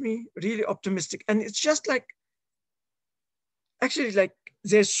makes me really optimistic. And it's just like, actually, like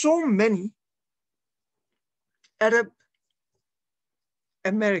there's so many Arab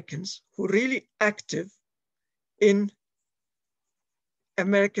Americans who are really active in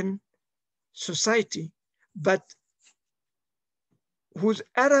American society, but whose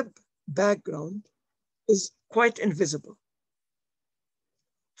Arab background is quite invisible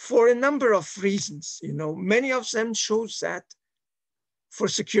for a number of reasons. You know, many of them shows that for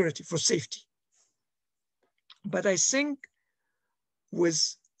security, for safety. But I think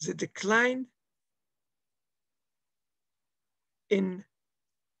with the decline in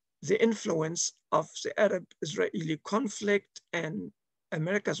the influence of the Arab-Israeli conflict and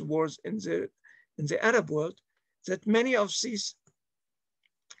America's wars in the Arab world, that many of these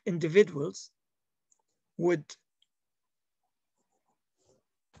individuals would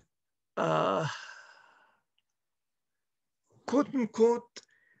quote unquote,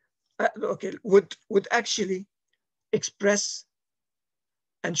 would actually express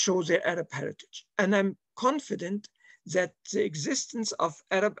and show their Arab heritage. And I'm confident that the existence of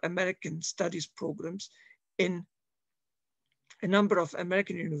Arab American studies programs in a number of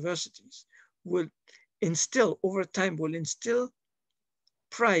American universities will instill, over time, will instill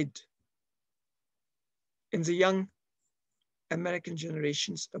pride in the young American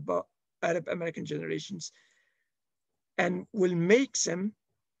generations, about Arab American generations, and will make them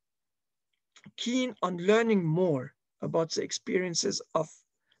keen on learning more about the experiences of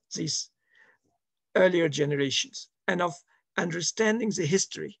these earlier generations and of understanding the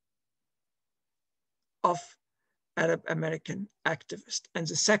history of Arab American activists and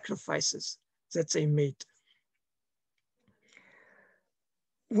the sacrifices that they made.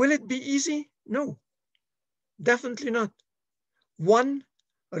 Will it be easy? No, definitely not. One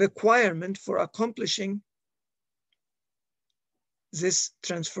requirement for accomplishing this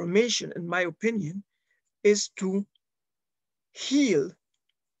transformation, in my opinion, is to heal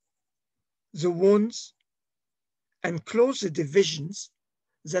the wounds and close the divisions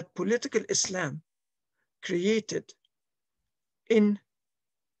that political Islam created in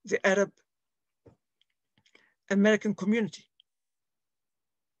the Arab American community,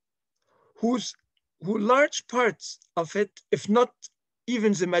 who large parts of it, if not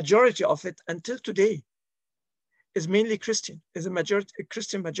even the majority of it until today, is mainly Christian, is a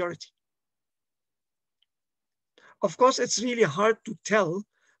Christian majority. Of course, it's really hard to tell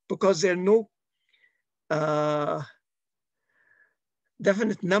because there are no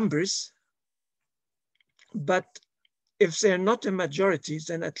definite numbers, but if they're not a majority,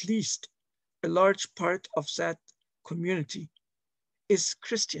 then at least a large part of that community is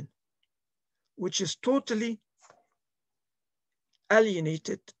Christian, which is totally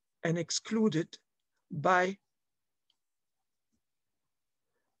alienated and excluded by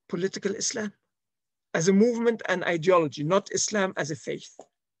political Islam as a movement and ideology, not Islam as a faith.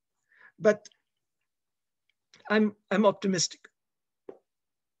 But I'm optimistic.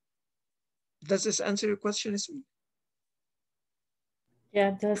 Does this answer your question, Ismi? Yeah,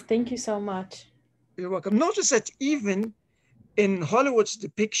 it does. Thank you so much. You're welcome. Notice that even in Hollywood's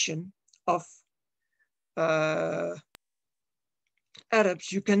depiction of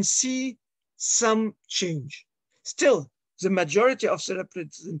Arabs, you can see some change. Still, the majority of the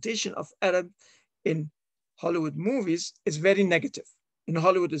representation of Arab in Hollywood movies is very negative. In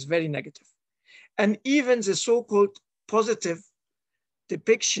Hollywood is very negative. And even the so-called positive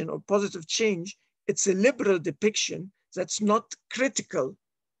depiction or positive change, it's a liberal depiction that's not critical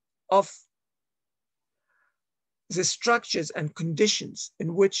of the structures and conditions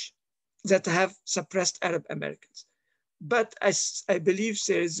in which that have suppressed Arab Americans. But I believe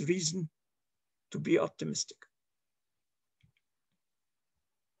there is reason to be optimistic.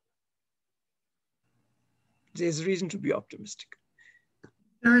 There's reason to be optimistic. Is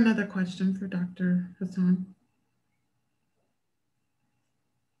there another question for Dr. Hassan?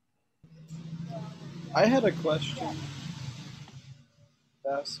 I had a question,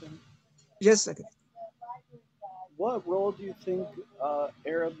 Bassem. Yes, second. What role do you think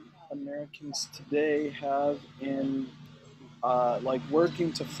Arab Americans today have in like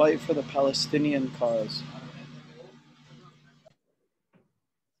working to fight for the Palestinian cause?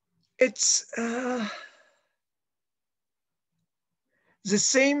 It's the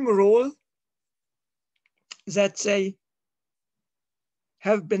same role that they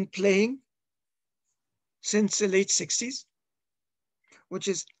have been playing since the late 60s, which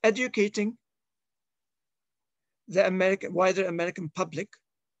is educating the wider American public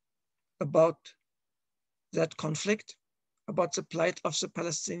about that conflict, about the plight of the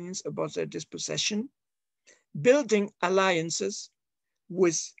Palestinians, about their dispossession, building alliances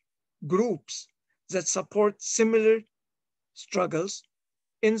with groups that support similar struggles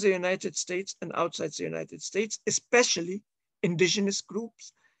in the United States and outside the United States, especially indigenous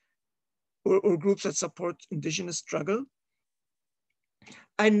groups or groups that support indigenous struggle.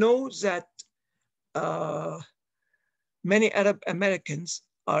 I know that many Arab Americans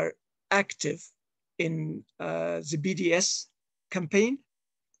are active in the BDS campaign,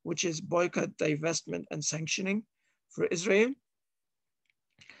 which is boycott, divestment, and sanctioning for Israel.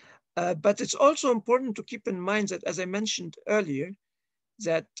 But it's also important to keep in mind that, as I mentioned earlier,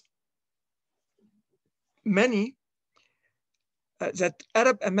 that that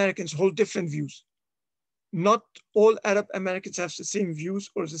Arab Americans hold different views. Not all Arab Americans have the same views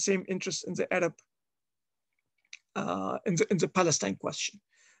or the same interests in the Arab, in the Palestine question.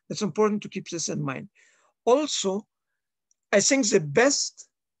 It's important to keep this in mind. Also, I think the best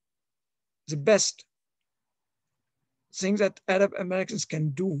thing that Arab Americans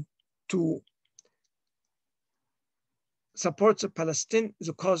can do to support the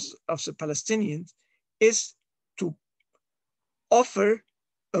cause of the Palestinians is to offer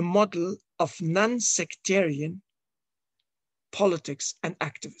a model of non-sectarian politics and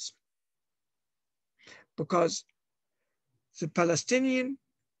activism. Because the Palestinian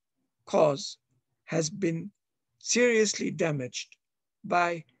cause has been seriously damaged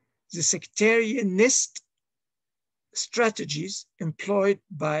by the sectarianist strategies employed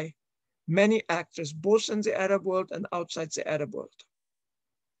by many actors, both in the Arab world and outside the Arab world,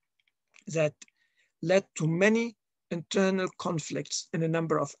 that led to many internal conflicts in a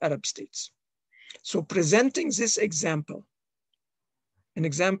number of Arab states. So presenting this example, an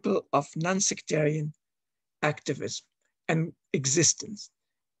example of non-sectarian activism and existence,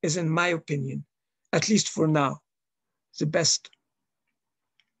 is, in my opinion, at least for now, the best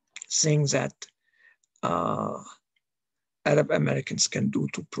thing that Arab Americans can do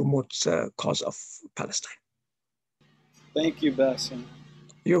to promote the cause of Palestine. Thank you, Bassem.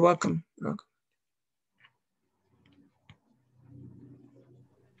 You're welcome.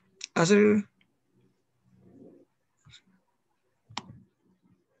 Other?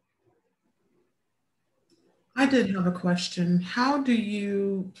 I did have a question. How do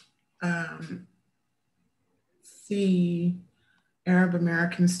you see Arab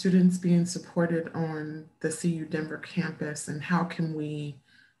American students being supported on the CU Denver campus, and how can we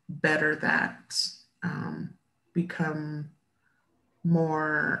better that, become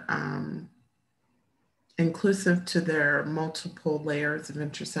more inclusive to their multiple layers of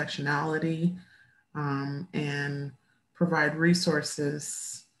intersectionality, and provide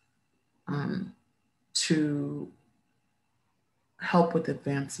resources to help with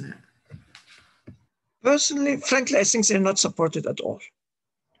advancement? Personally, frankly, I think they're not supported at all.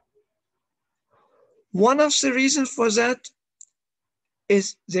 One of the reasons for that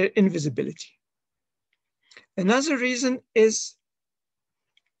is their invisibility. Another reason is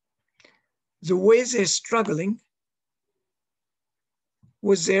the way they're struggling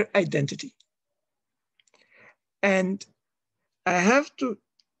with their identity. And I have to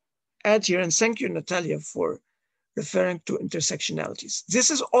add here, and thank you, Natalia, for referring to intersectionalities.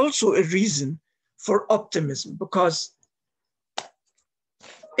 This is also a reason for optimism, because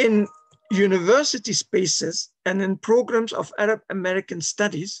in university spaces and in programs of Arab American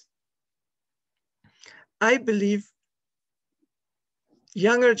studies, I believe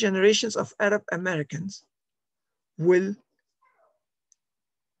younger generations of Arab Americans will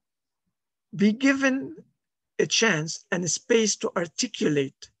be given a chance and a space to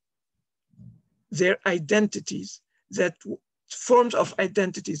articulate their identities, that forms of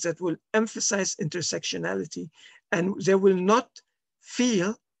identities that will emphasize intersectionality, and they will not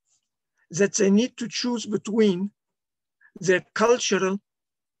feel that they need to choose between their cultural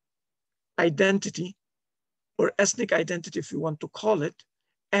identity or ethnic identity, if you want to call it,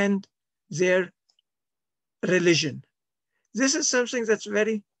 and their religion. This is something that's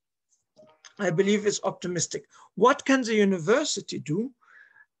very, I believe, is optimistic. What can the university do?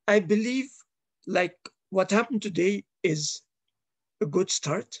 I believe, like what happened today is a good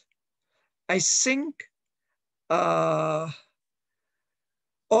start. I think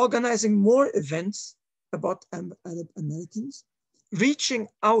organizing more events about Arab Americans, reaching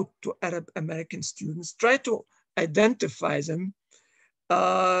out to Arab American students, try to identify them,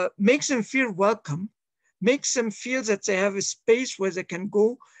 makes them feel welcome, makes them feel that they have a space where they can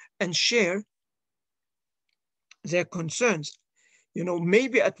go and share their concerns. You know,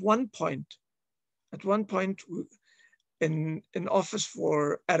 maybe at one point in office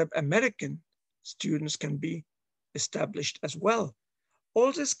for Arab American students can be established as well.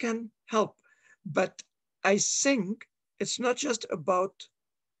 All this can help, but I think it's not just about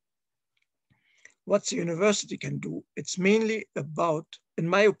what the university can do. It's mainly about, in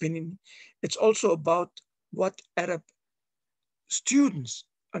my opinion, it's also about what Arab students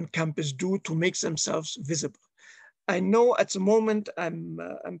on campus do to make themselves visible. I know at the moment I'm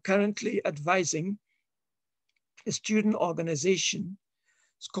currently advising a student organization.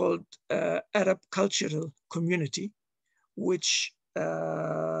 It's called Arab Cultural Community, which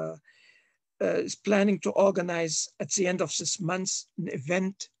is planning to organize at the end of this month an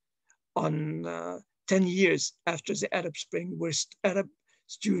event on 10 years after the Arab Spring, where Arab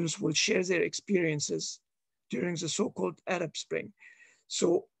students will share their experiences during the so-called Arab Spring.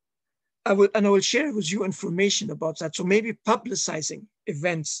 So I will share with you information about that. So maybe publicizing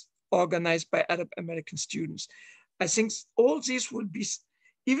events organized by Arab American students. I think all these will be,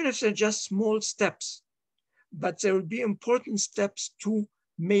 even if they're just small steps, but there will be important steps to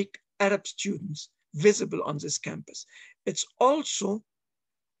make Arab students visible on this campus. It's also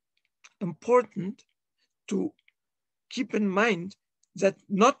important to keep in mind that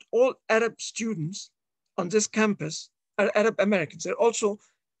not all Arab students on this campus are Arab Americans. There are also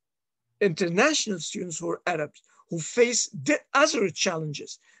international students who are Arabs who face the other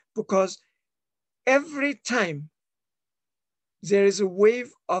challenges, because every time there is a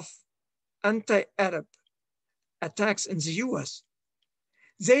wave of anti-Arab attacks in the US,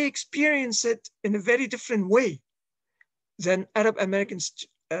 they experience it in a very different way than Arab American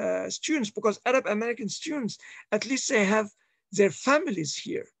students, because Arab American students, at least they have their families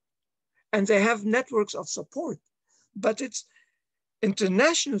here and they have networks of support. But it's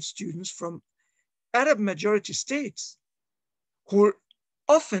international students from Arab majority states who are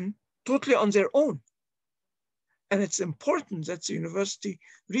often totally on their own. And it's important that the university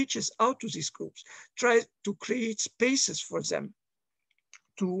reaches out to these groups, try to create spaces for them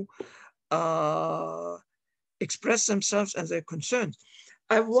to express themselves and their concerns.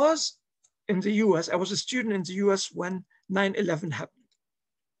 I was in the US, I was a student in the US when 9/11 happened.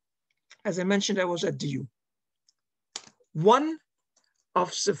 As I mentioned, I was at DU. One of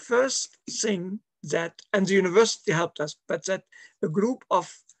the first thing that, and the university helped us, but that a group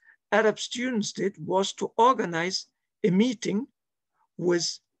of Arab students did was to organize a meeting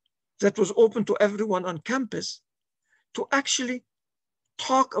that was open to everyone on campus to actually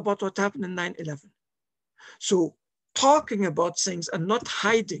talk about what happened in 9/11. So talking about things and not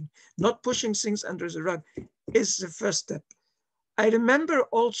hiding, not pushing things under the rug is the first step. I remember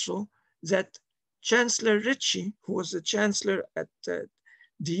also that Chancellor Ritchie, who was the chancellor at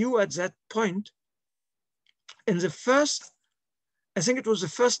DU at that point, in the first, I think it was the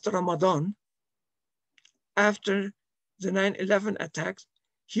first Ramadan after the 9/11 attacks,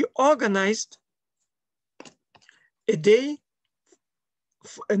 he organized a day,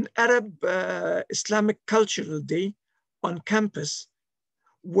 an Arab Islamic cultural day on campus,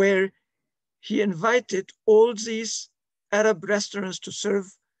 where he invited all these Arab restaurants to serve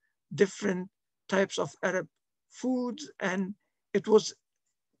different types of Arab foods. And it was,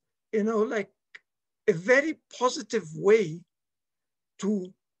 like a very positive way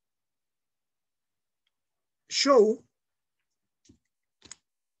to show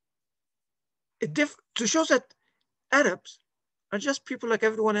to show that Arabs are just people like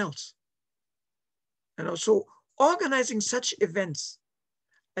everyone else. And also organizing such events,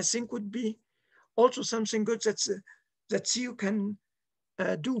 I think, would be also something good that CU can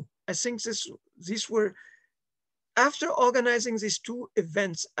do. I think these were, after organizing these two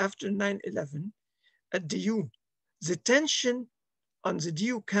events after 9/11 at DU, the tension on the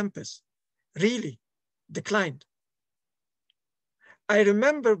DU campus really declined. I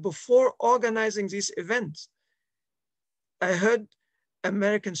remember before organizing these events, I heard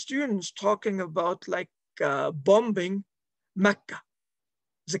American students talking about bombing Mecca,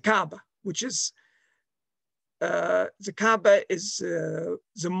 the Kaaba, which is, the Kaaba is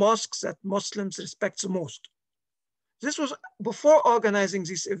the mosque that Muslims respect the most. This was before organizing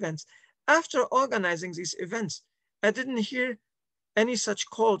these events. After organizing these events, I didn't hear any such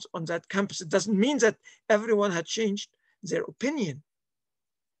calls on that campus. It doesn't mean that everyone had changed their opinion,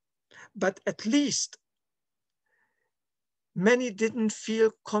 but at least many didn't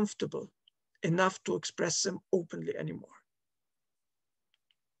feel comfortable enough to express them openly anymore.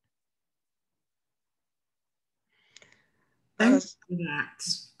 Thanks for that.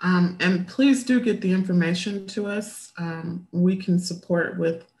 And please do get the information to us. We can support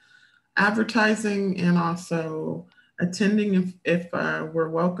with advertising and also attending if we're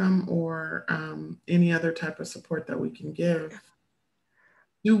welcome, or any other type of support that we can give.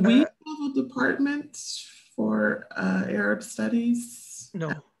 Do we have a department for Arab studies? No,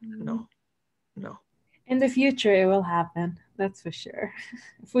 no, no. In the future, it will happen. That's for sure.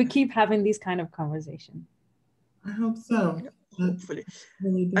 If we keep having these kind of conversations. I hope so. Yeah, hopefully.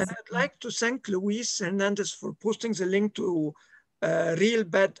 Really And I'd like to thank Luis Hernandez for posting the link to Real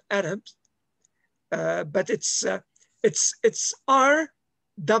Bad Arabs, but it's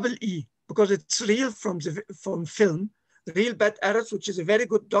REE because it's real from film. Real Bad Arabs, which is a very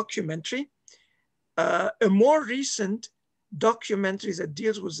good documentary. A more recent documentary that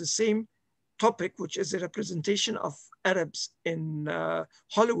deals with the same topic, which is a representation of Arabs in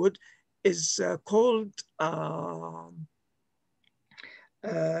Hollywood, is called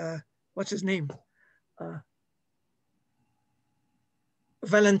what's his name?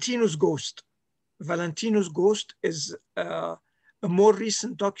 Valentino's Ghost. Valentino's Ghost is a more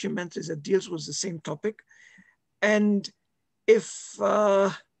recent documentary that deals with the same topic. And if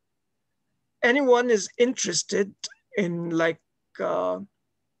anyone is interested in like a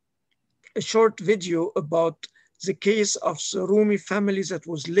short video about the case of the Rumi family that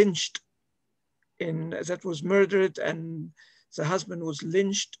was lynched that was murdered, and the husband was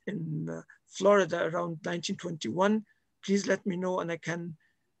lynched in Florida around 1921, please let me know and I can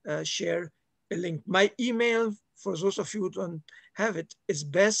share a link. My email, for those of you who don't have it, is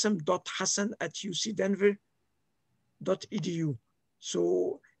bassem.hassan@ucdenver.edu.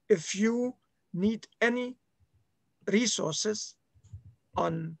 So if you need any resources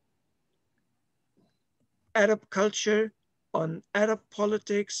on Arab culture, on Arab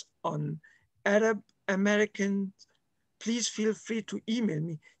politics, on Arab Americans, please feel free to email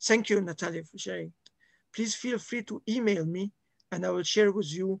me. Thank you, Natalia, for sharing. Please feel free to email me and I will share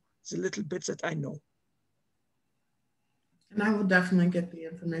with you the little bits that I know. And I will definitely get the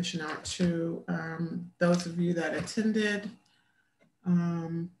information out to those of you that attended.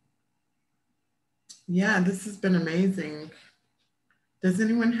 Yeah, this has been amazing. Does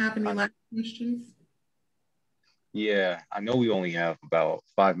anyone have any last questions? Yeah, I know we only have about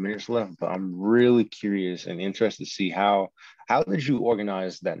 5 minutes left, but I'm really curious and interested to see how did you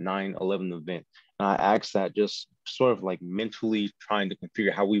organize that 9/11 event? And I asked that just sort of like mentally trying to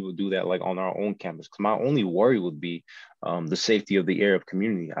configure how we would do that like on our own campus. Because my only worry would be the safety of the Arab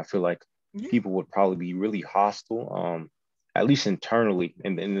community. I feel like people would probably be really hostile, at least internally,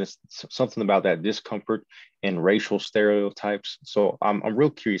 and there's something about that discomfort and racial stereotypes. So I'm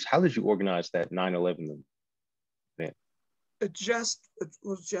real curious. How did you organize that 9/11 event? It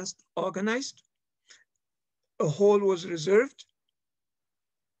was just organized. A hall was reserved,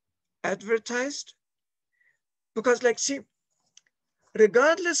 advertised, because like, see,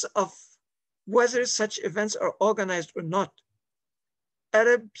 regardless of whether such events are organized or not,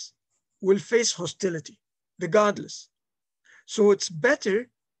 Arabs will face hostility regardless. So it's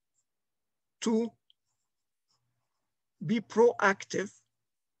better to be proactive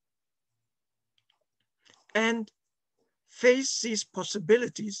and face these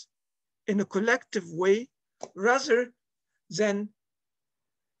possibilities in a collective way rather than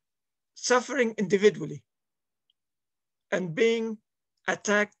suffering individually and being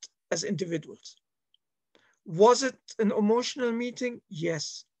attacked as individuals. Was it an emotional meeting?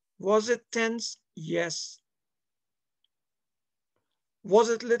 Yes. Was it tense? Yes. Was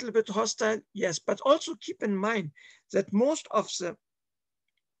it a little bit hostile? Yes. But also keep in mind that most of the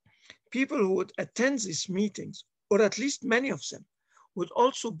people who would attend these meetings, or at least many of them, would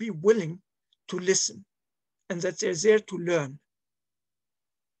also be willing to listen and that they're there to learn.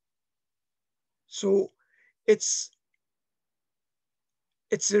 So it's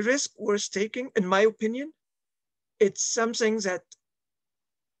a risk worth taking, in my opinion. It's something that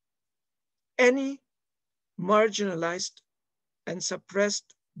any marginalized and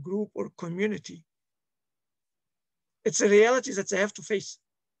suppressed group or community, it's a reality that they have to face.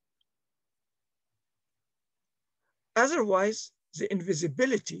 Otherwise, the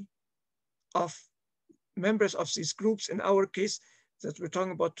invisibility of members of these groups, in our case that we're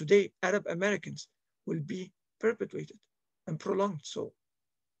talking about today, Arab Americans, will be perpetuated and prolonged. So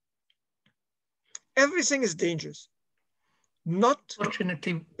everything is dangerous. Not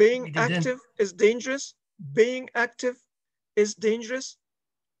being active is dangerous. Being active is dangerous.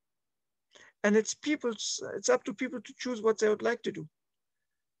 And it's up to people to choose what they would like to do.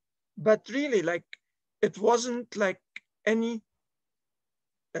 But really, like, it wasn't like it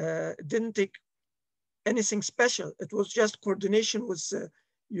didn't take anything special. It was just coordination with the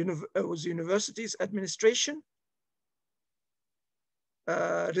university's administration,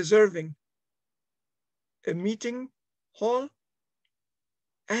 reserving a meeting hall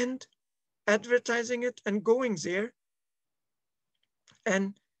and advertising it and going there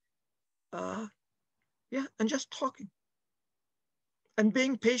and Yeah, and just talking and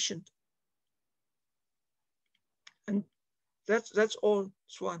being patient. And that's all,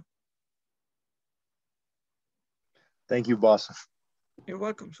 Swan. Thank you, Bassem. You're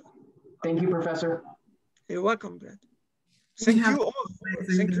welcome, Swan. Thank you, Professor. You're welcome, Brad. Thank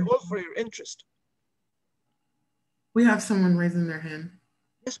you all for your interest. We have someone raising their hand.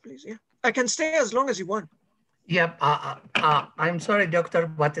 Yes, please. Yeah, I can stay as long as you want. Yep. I'm sorry, doctor,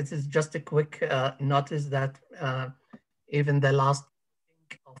 but it is just a quick notice that even the last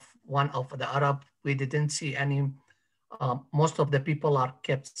of one of the Arab, we didn't see any. Most of the people are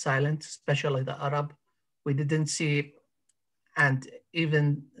kept silent, especially the Arab. We didn't see, and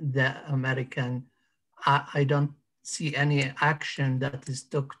even the American, I don't see any action that is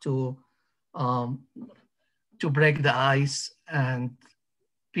took to break the ice, and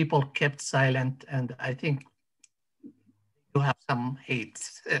people kept silent. And I think you have some hate,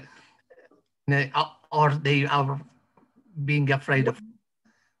 or they are being afraid of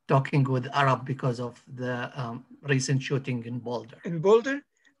talking with Arab because of the recent shooting in Boulder. In Boulder,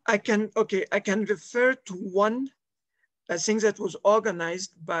 I can refer to one thing that was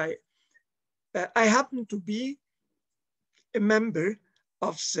organized by, I happen to be a member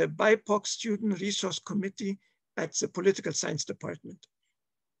of the BIPOC Student Resource Committee at the Political Science Department.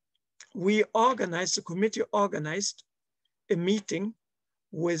 The committee organized a meeting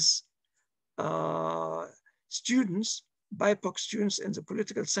with students, BIPOC students in the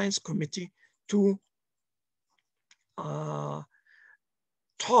Political Science Committee to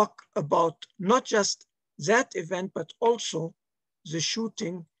talk about not just that event, but also the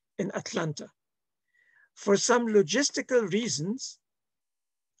shooting in Atlanta. For some logistical reasons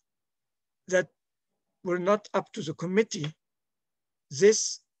that were not up to the committee,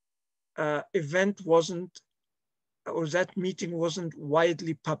 this event wasn't, or that meeting wasn't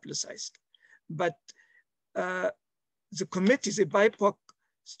widely publicized. But the committee, the BIPOC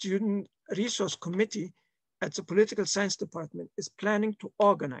Student Resource Committee at the Political Science Department is planning to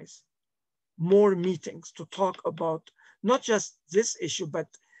organize more meetings to talk about not just this issue, but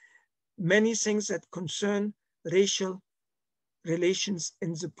many things that concern racial relations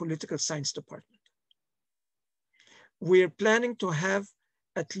in the Political Science Department. We're planning to have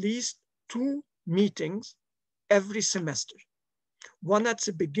at least 2 meetings every semester, one at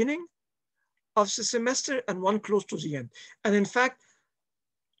the beginning of the semester and one close to the end. And in fact,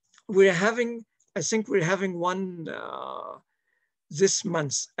 I think we're having one this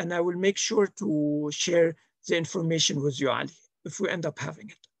month, and I will make sure to share the information with you, Ali, if we end up having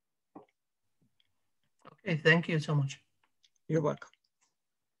it. Okay, thank you so much. You're welcome.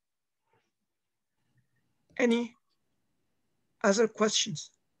 Any other questions?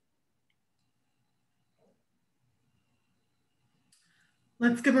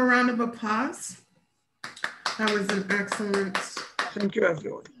 Let's give a round of applause. That was an excellent. Thank you,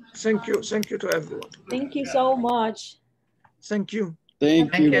 everyone. Thank you to everyone. Thank you so much. Thank you.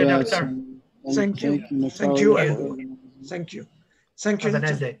 Thank you, doctor. Thank you. Thank you. Thank you. Thank you. Have a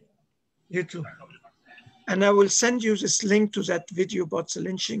nice day. You too. And I will send you this link to that video about the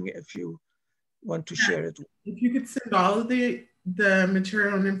lynching if you want to share it. If you could send all of the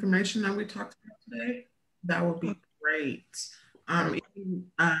material and information that we talked about today, that would be great.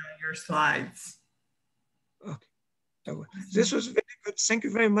 Even your slides. Okay. This was very good. Thank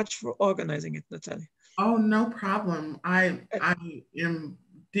you very much for organizing it, Natalia. Oh, no problem. I am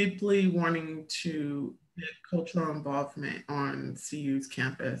deeply wanting to get cultural involvement on CU's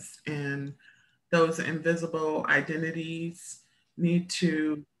campus, and those invisible identities need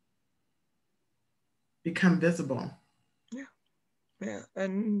to become visible. Yeah,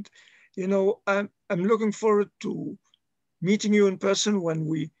 and I'm looking forward to meeting you in person when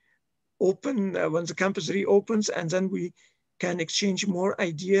we open, when the campus reopens, and then we can exchange more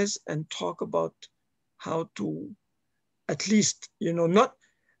ideas and talk about how to, at least, not,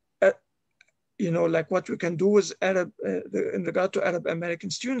 like what we can do with Arab, in regard to Arab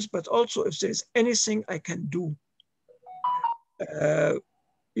American students, but also if there's anything I can do, that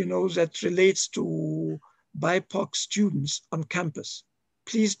relates to BIPOC students on campus,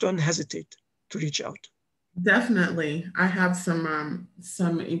 please don't hesitate to reach out. Definitely. I have some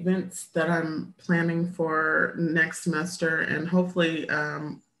events that I'm planning for next semester, and hopefully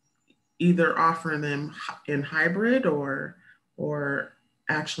either offering them in hybrid or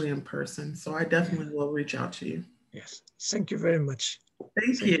actually in person. So I definitely will reach out to you. Yes. Thank you very much.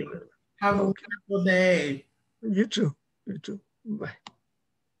 Thank you. Have a wonderful day. You too. You too. Bye.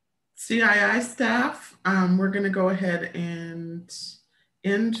 CII staff, we're going to go ahead and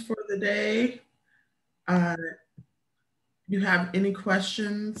end for the day. You have any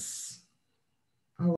questions?